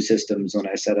new systems when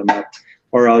I set them up.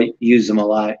 Or I'll use them a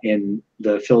lot in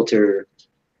the filter.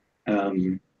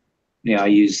 I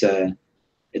use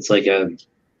it's like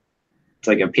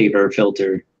a paper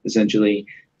filter essentially,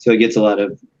 so it gets a lot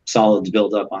of solids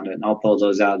built up on it, and I'll pull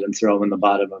those out and throw them in the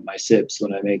bottom of my sips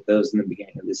when I make those in the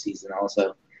beginning of the season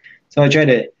also. So I try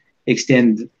to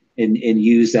extend and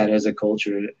use that as a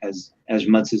culture as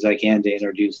much as I can to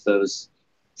introduce those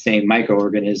same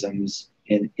microorganisms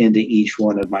into each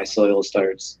one of my soil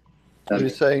starts. Are you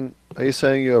saying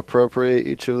you appropriate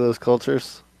each of those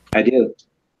cultures? I do.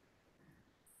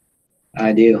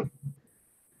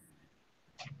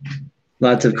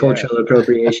 Lots of cultural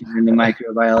appropriation in the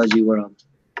microbiology world.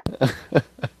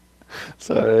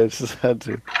 Sorry, I just had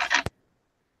to.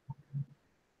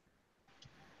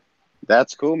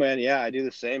 That's cool, man. Yeah, I do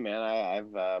the same, man.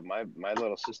 I've my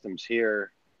little systems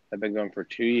here have been going for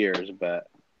 2 years, but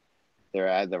they're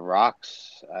at the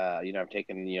rocks. I've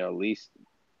taken least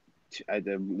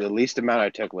the least amount I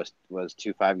took was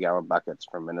 2 5-gallon buckets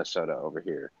from Minnesota over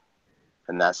here,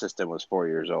 and that system was 4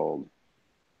 years old.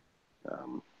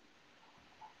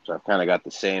 So I've kind of got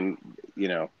the same, you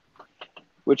know,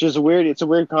 which is it's a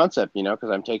weird concept, you know, because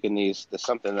I'm taking this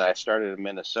something that I started in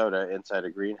Minnesota inside a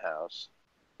greenhouse,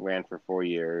 ran for 4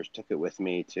 years, took it with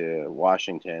me to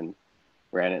Washington,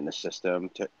 ran it in the system,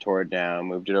 tore it down,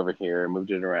 moved it over here,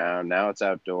 moved it around. Now it's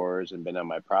outdoors and been on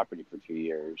my property for 2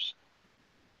 years.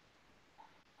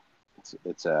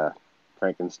 It's a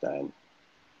Frankenstein.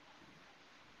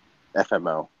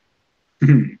 FMO.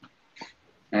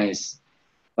 Nice.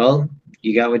 Well,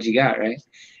 you got what you got, right?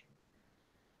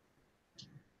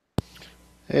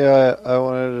 Hey, I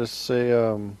wanted to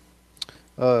say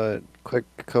quick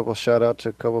couple shout out to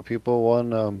a couple people.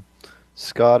 One,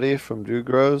 Scotty from Do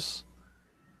Grows.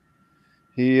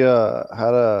 He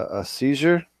had a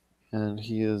seizure, and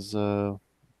he is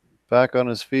back on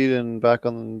his feet and back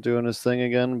on doing his thing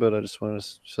again. But I just wanted to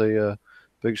say a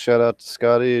big shout out to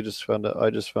Scotty. I just found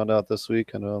out this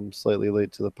week. I know I'm slightly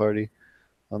late to the party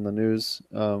on the news,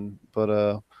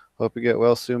 but hope you get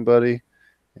well soon, buddy.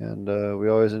 And we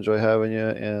always enjoy having you,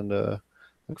 and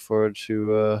look forward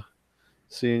to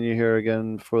seeing you here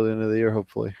again before the end of the year,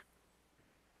 hopefully.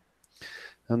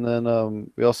 And then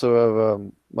we also have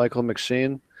Michael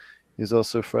McShane. He's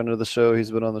also a friend of the show.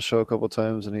 He's been on the show a couple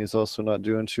times, and he's also not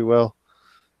doing too well.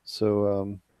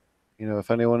 So,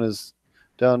 if anyone is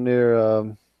down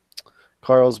near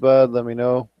Carlsbad, let me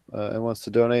know and wants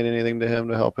to donate anything to him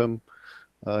to help him.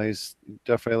 He's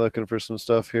definitely looking for some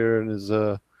stuff here in his,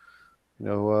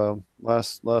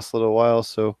 last little while.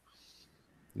 So,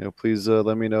 please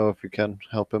let me know if you can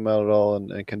help him out at all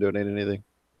and can donate anything.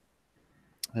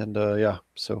 And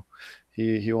so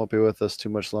he won't be with us too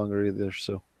much longer either.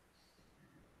 So.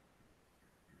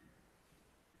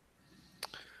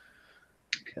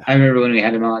 I remember when we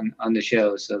had him on the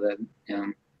show, so that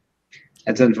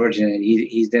that's unfortunate.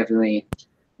 He's definitely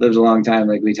lived a long time,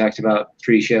 like we talked about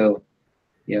pre-show.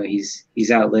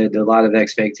 He's outlived a lot of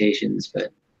expectations,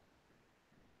 but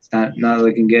it's not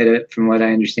looking good from what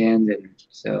I understand. And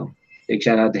so, big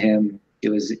shout out to him. He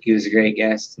was a great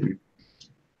guest and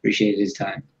appreciated his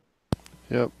time.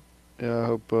 Yep. Yeah, I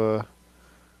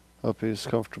hope he's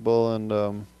comfortable, and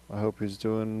I hope he's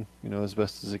doing as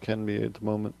best as he can be at the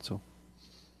moment. So.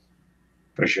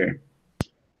 For sure.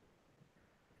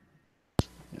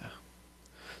 Yeah.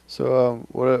 So,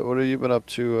 what have you been up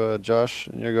to, Josh,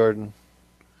 in your garden?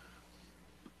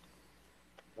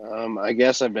 I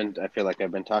guess I feel like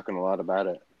I've been talking a lot about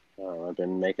it. I've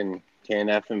been making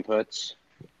KNF inputs,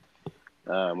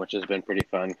 which has been pretty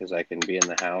fun because I can be in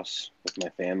the house with my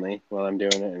family while I'm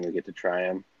doing it, and we get to try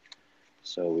them.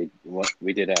 So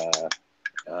we did a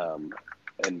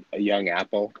young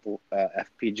apple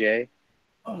FPJ.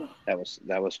 That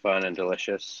was fun and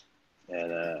delicious,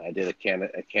 and I did a canna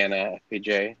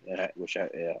FPJ, which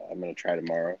I'm gonna try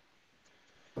tomorrow.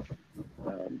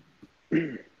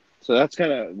 So that's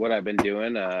kind of what I've been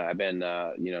doing. I've been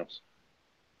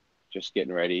just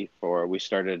getting ready for. We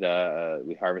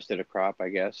harvested a crop, I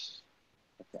guess.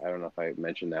 I don't know if I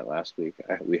mentioned that last week.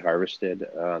 We harvested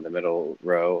the middle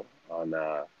row on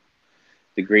the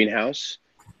greenhouse,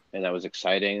 and that was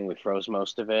exciting. We froze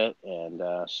most of it, and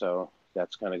so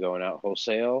that's kind of going out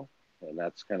wholesale, and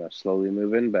that's kind of slowly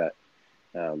moving. But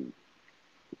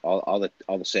all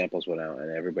the samples went out,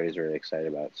 and everybody's really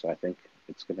excited about it. So I think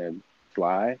it's going to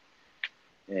fly.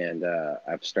 And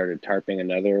I've started tarping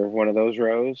another one of those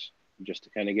rows just to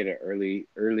kind of get an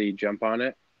early jump on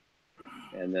it,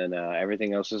 and then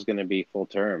everything else is going to be full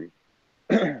term,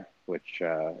 which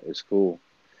is cool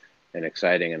and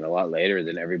exciting, and a lot later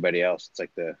than everybody else. It's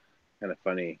like the kind of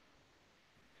funny,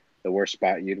 the worst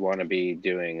spot you'd want to be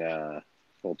doing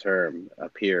full term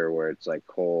up here, where it's like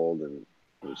cold and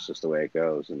it's just the way it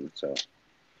goes. And so,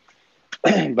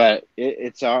 but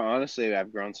it's honestly,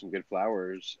 I've grown some good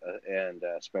flowers, and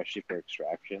especially for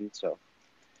extraction. So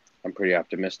I'm pretty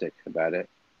optimistic about it,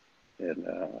 and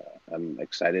I'm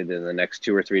excited. In the next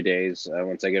 2 or 3 days,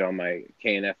 once I get all my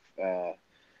KNF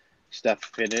stuff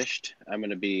finished, I'm going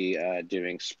to be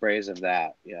doing sprays of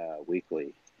that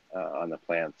weekly on the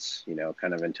plants,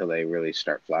 kind of until they really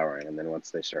start flowering. And then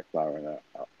once they start flowering,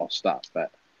 I'll stop.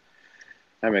 But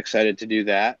I'm excited to do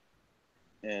that.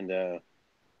 And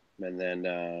then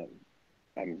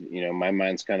I'm, my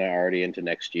mind's kind of already into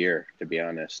next year, to be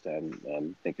honest.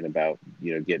 I'm thinking about,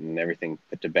 getting everything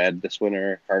put to bed this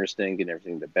winter, harvesting, getting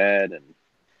everything to bed,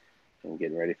 and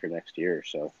getting ready for next year.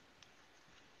 So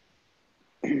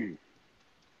it's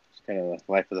kind of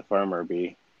the life of the farmer,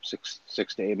 be 6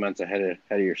 to 8 months ahead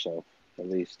of yourself, at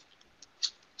least.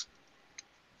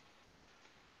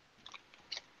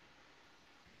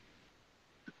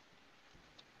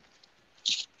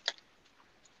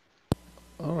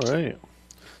 All right.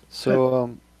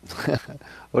 So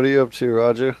What are you up to,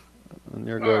 Roger, in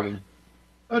your garden?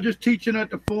 I'm just teaching at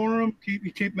the forum.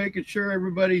 Keep making sure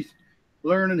everybody's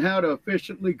learning how to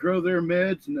efficiently grow their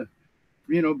meds, and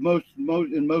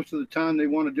most of the time they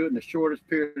want to do it in the shortest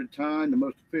period of time, the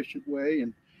most efficient way,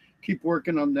 and keep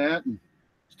working on that. And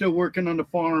still working on the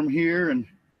farm here, and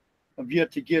I've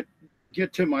yet to get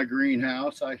to my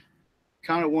greenhouse. I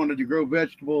kind of wanted to grow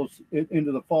vegetables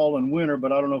into the fall and winter,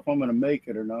 but I don't know if I'm going to make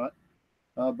it or not.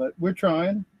 But we're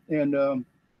trying, and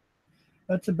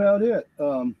that's about it.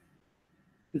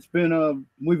 It's been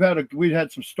we've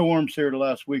had some storms here the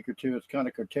last week or two. It's kind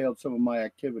of curtailed some of my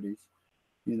activities.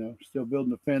 Still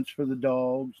building a fence for the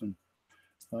dogs, and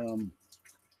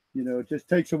it just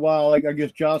takes a while. Like, I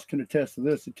guess Josh can attest to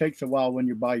this. It takes a while when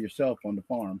you're by yourself on the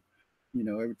farm.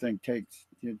 Everything takes.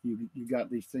 You got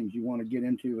these things you want to get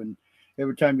into, and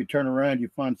every time you turn around, you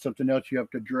find something else you have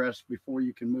to address before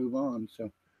you can move on. So,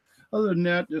 other than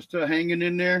that, just hanging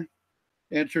in there,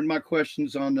 answering my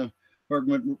questions on the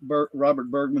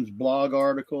Robert Bergman's blog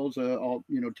articles. All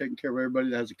taking care of everybody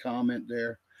that has a comment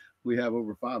there. We have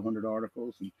over 500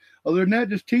 articles, and other than that,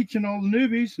 just teaching all the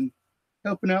newbies and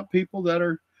helping out people that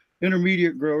are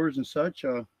intermediate growers and such.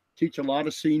 Teach a lot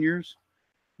of seniors.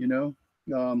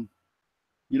 Um,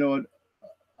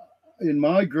 in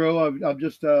my grow, I'm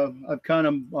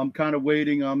kind of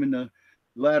waiting. I'm in the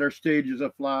latter stages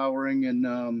of flowering,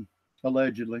 and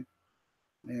allegedly,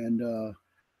 and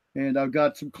I've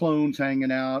got some clones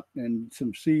hanging out and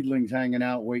some seedlings hanging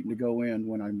out, waiting to go in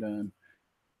when I'm done.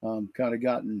 Kind of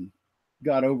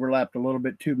got overlapped a little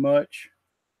bit too much,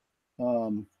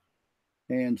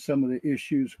 and some of the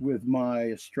issues with my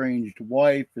estranged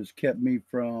wife has kept me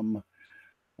from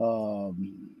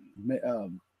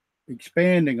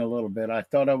expanding a little bit. I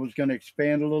thought I was going to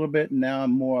expand a little bit, and now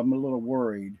I'm a little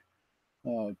worried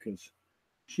because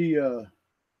she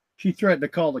threatened to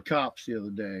call the cops the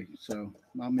other day. So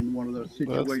I'm in one of those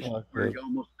situations where you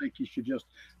almost think you should just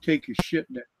take your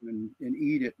shit down and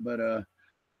eat it, but I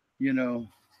don't.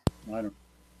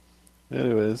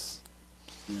 Anyways,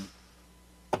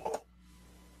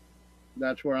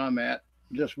 that's where I'm at.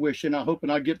 Just wishing, hoping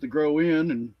I get to grow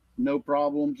in and no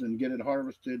problems and get it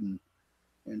harvested and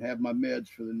have my meds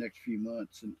for the next few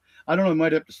months. And I don't know, I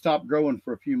might have to stop growing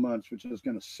for a few months, which is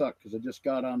going to suck because I just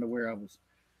got on to where I was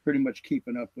pretty much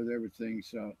keeping up with everything.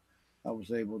 So I was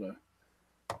able to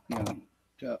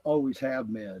always have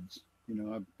meds.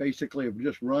 I basically have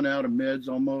just run out of meds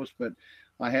almost, but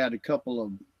I had a couple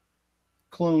of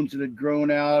clones that had grown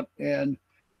out and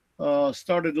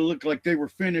started to look like they were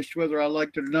finished, whether I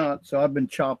liked it or not. So I've been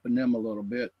chopping them a little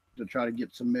bit to try to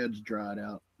get some meds dried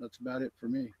out. That's about it for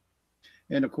me.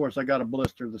 And of course, I got a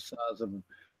blister the size of a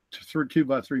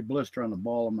 2x3 blister on the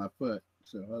ball of my foot.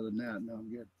 So other than that, no,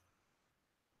 I'm good.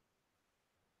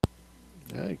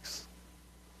 Yikes.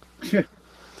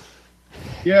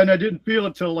 Yeah, and I didn't feel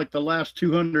it till like the last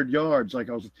 200 yards. Like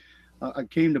I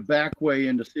came to back way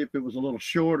in to see if it was a little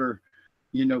shorter,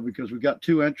 because we got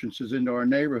two entrances into our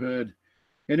neighborhood,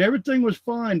 and everything was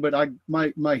fine. But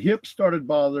my hip started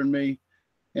bothering me,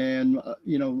 and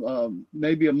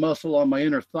maybe a muscle on my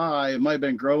inner thigh, it might have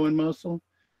been growing muscle,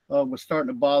 was starting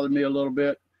to bother me a little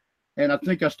bit. And I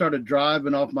think I started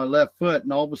driving off my left foot,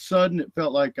 and all of a sudden it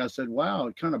felt like I said, wow,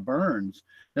 it kind of burns.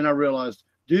 Then I realized,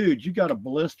 dude, you got a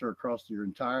blister across your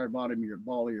entire bottom of your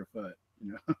ball of your foot.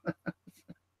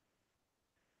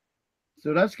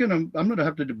 So I'm gonna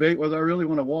have to debate whether I really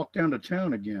want to walk down to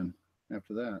town again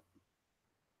after that.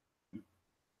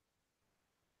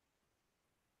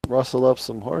 Rustle up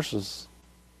some horses.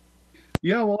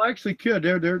 Yeah, well, I actually could.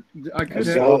 I could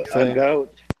a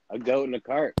goat in a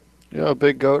cart. Yeah, a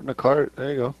big goat in a cart.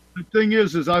 There you go. The thing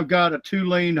is I've got a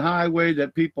 2-lane highway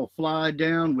that people fly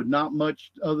down with not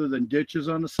much other than ditches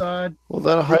on the side. Well,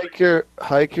 then hike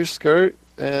your skirt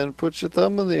and put your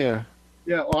thumb in the air.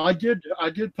 Yeah, well, I did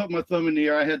put my thumb in the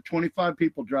air. I had 25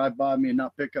 people drive by me and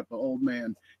not pick up an old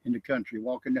man in the country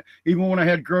walking down. Even when I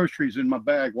had groceries in my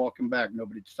bag walking back,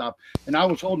 nobody stopped. And I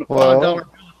was holding a $5 bill.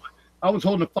 I was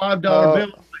holding a $5 bill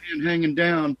in my hand hanging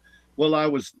down while I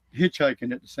was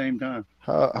hitchhiking at the same time.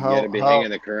 You gotta be hanging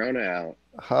the Corona out.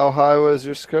 How high was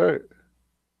your skirt?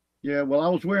 Yeah, well, I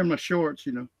was wearing my shorts,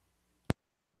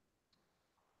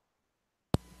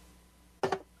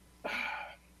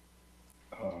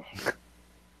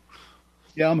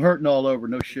 Yeah, I'm hurting all over.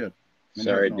 No shit.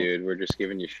 Sorry, dude. We're just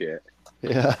giving you shit.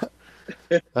 Yeah.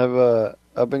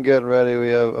 I've been getting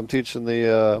ready. I'm teaching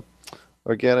the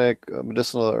organic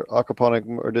medicinal or aquaponic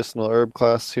medicinal herb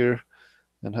class here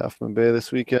in Half Moon Bay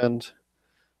this weekend.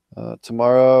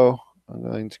 Tomorrow I'm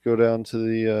going to go down to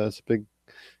the it's a big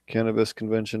cannabis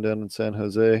convention down in San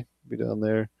Jose. Be down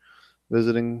there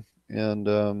visiting,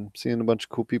 and seeing a bunch of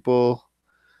cool people,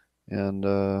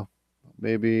 and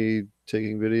maybe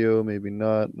taking video, maybe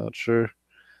not sure.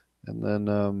 And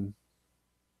then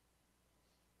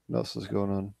what else is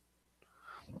going on?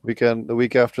 The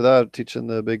week after that, teaching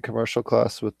the big commercial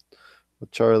class with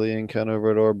Charlie and Ken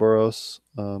over at Ouroboros.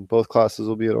 Both classes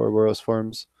will be at Ouroboros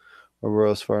Farms,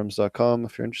 ouroborosfarms.com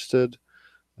if you're interested.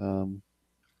 Yep,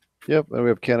 and we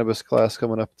have cannabis class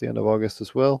coming up at the end of August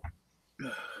as well,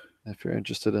 if you're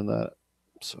interested in that.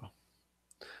 So,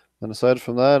 and aside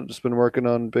from that, just been working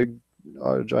on big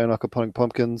giant aquaponic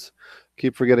pumpkins.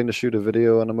 Keep forgetting to shoot a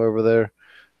video on them over there.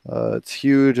 It's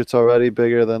huge. It's already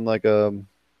bigger than like a.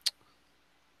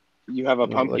 You have a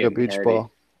pumpkin, like a beach Hardy.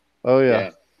 ball. Oh yeah.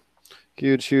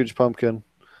 Huge pumpkin.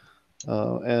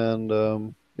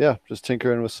 And yeah, just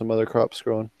tinkering with some other crops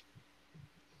growing.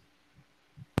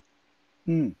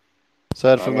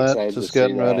 Aside from that, just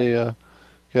getting ready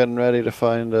to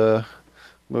find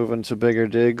moving to bigger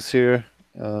digs here.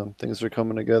 Things are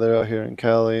coming together out here in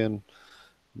Cali and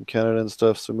in Canada and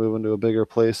stuff, so moving to a bigger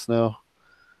place now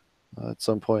at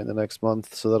some point in the next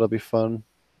month, so that'll be fun.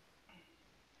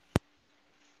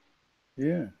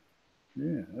 Yeah,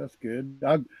 that's good.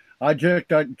 I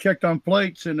checked on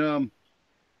plates, and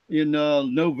in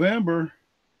November,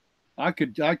 I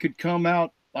could come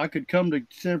to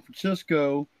San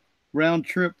Francisco round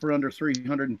trip for under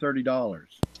 $330.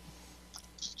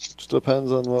 Just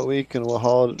depends on what week and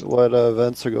what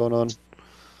events are going on.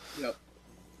 Yep.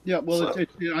 Yeah. Well, So,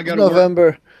 I got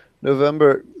November.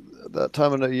 That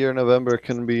time of the year, November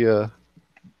could be the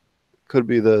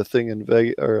thing in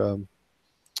Vegas or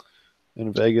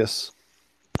in Vegas.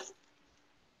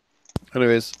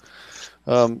 Anyways,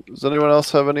 does anyone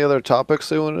else have any other topics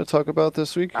they wanted to talk about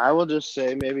this week? I will just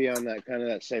say, maybe on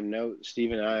that same note,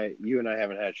 Steve and you and I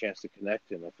haven't had a chance to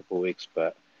connect in a couple of weeks,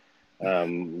 but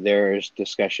there's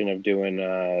discussion of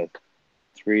doing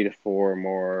 3 to 4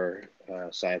 more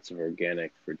Science of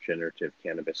Organic regenerative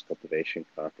cannabis cultivation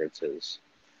conferences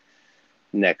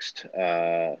next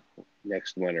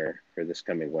winter, or this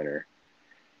coming winter.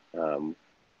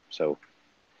 So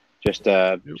just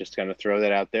kind of throw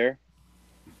that out there.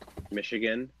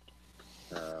 Michigan,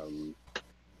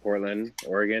 Portland,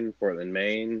 Oregon, Portland,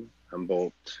 Maine,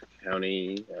 Humboldt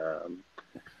County,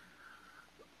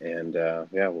 and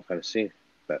yeah, we'll kind of see.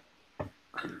 But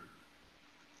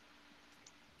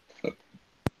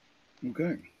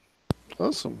okay,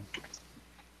 awesome.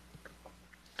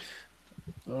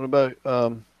 What about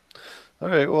all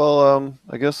right, well,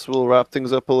 I guess we'll wrap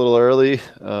things up a little early.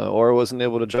 Or wasn't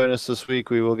able to join us this week.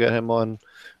 We will get him on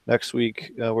next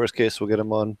week. Worst case, we'll get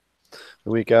him on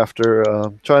the week after.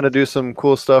 Trying to do some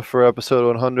cool stuff for episode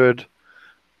 100.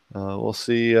 We'll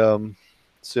see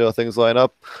how things line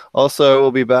up. Also,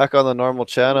 we'll be back on the normal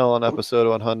channel on episode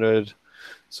 100,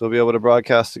 so we'll be able to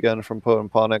broadcast again from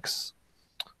Potent Ponics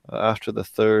after the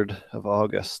 3rd of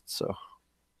August. So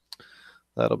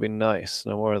that'll be nice.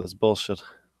 No more of this bullshit.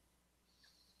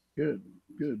 Good.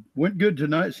 Went good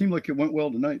tonight. Seemed like it went well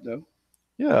tonight, though.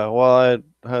 Yeah, well, I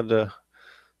had to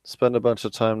spend a bunch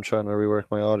of time trying to rework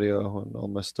my audio and all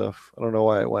my stuff. I don't know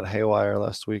why it went haywire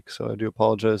last week, so I do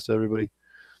apologize to everybody.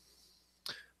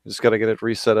 Just got to get it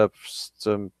reset up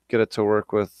to get it to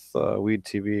work with Weed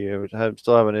TV.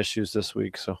 Still having issues this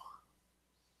week, so.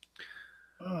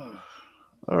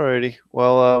 Alrighty.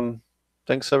 Well,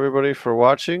 thanks everybody for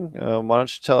watching. Why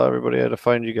don't you tell everybody how to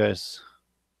find you guys?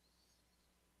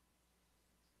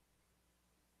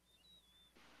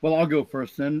 Well, I'll go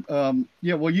first then.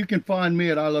 Yeah, well, you can find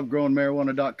me at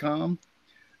ilovegrowingmarijuana.com.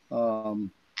 And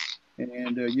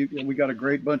we got a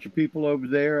great bunch of people over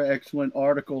there, excellent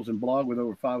articles and blog with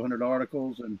over 500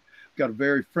 articles, and got a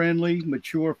very friendly,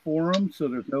 mature forum, so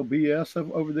there's no BS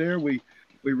over there. We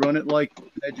run it like an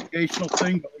educational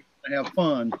thing, but we have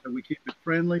fun, so we keep it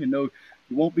friendly, and you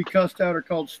won't be cussed out or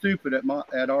called stupid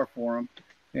at our forum.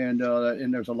 And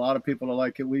there's a lot of people that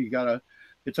like it.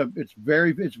 It's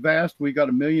vast. We got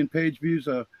 1 million page views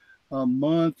a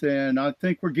month, and I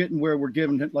think we're getting where we're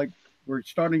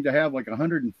starting to have like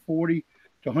 140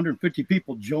 to 150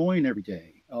 people join every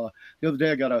day. The other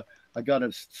day I got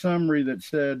a summary that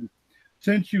said,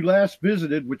 since you last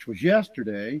visited, which was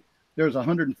yesterday, there's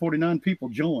 149 people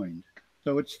joined.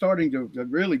 So it's starting to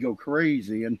really go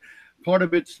crazy. And part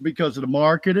of it's because of the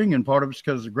marketing, and part of it's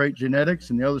because of great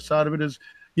genetics. And the other side of it is,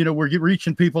 we're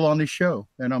reaching people on this show,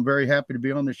 and I'm very happy to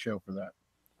be on this show for that.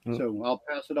 Mm-hmm. So I'll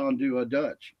pass it on to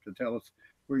Dutch to tell us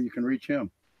where you can reach him.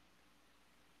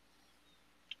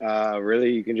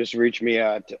 Really, you can just reach me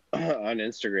on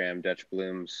Instagram, Dutch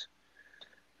Blooms.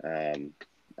 I'll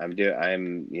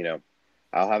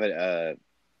have it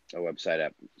a website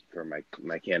up for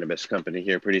my cannabis company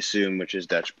here pretty soon, which is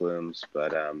Dutch Blooms.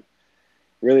 But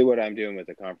really what I'm doing with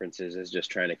the conferences is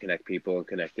just trying to connect people and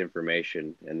connect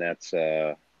information. And that's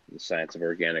the Science of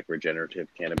Organic Regenerative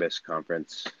Cannabis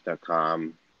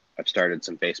Conference.com. I've started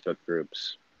some Facebook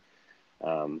groups.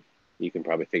 You can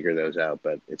probably figure those out,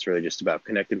 but it's really just about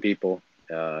connecting people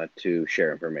to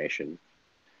share information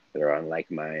that are on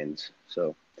like minds.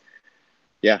 So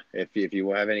yeah, if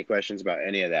you have any questions about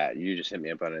any of that, you just hit me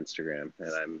up on Instagram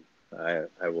and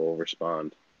I will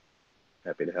respond.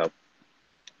 Happy to help.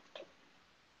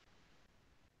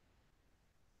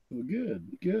 Well,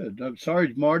 good. I'm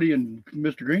sorry, Marty and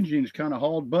Mr. Green Jeans kind of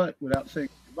hauled butt without saying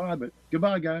goodbye, but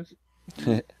goodbye, guys.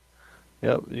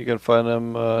 Yep, you can find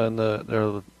them in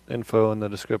their info in the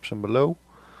description below.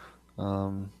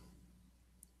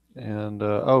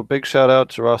 Big shout out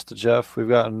to Rasta Jeff. We've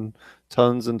gotten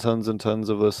tons and tons and tons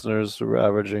of listeners. We're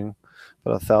averaging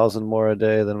about 1,000 more a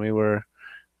day than we were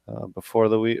before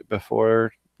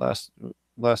last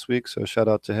week. So shout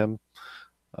out to him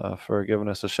for giving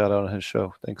us a shout out on his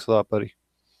show. Thanks a lot, buddy.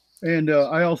 And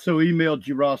I also emailed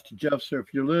you, Rasta Jeff. So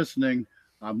if you're listening,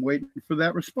 I'm waiting for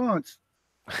that response.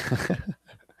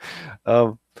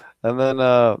 And then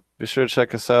be sure to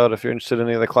check us out if you're interested in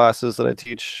any of the classes that I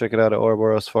teach. Check it out at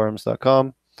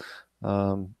ouroborosfarms.com.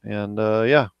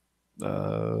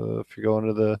 If you're going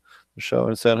to the show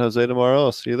in San Jose tomorrow,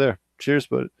 I'll see you there. Cheers,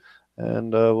 bud.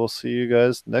 And we'll see you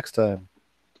guys next time.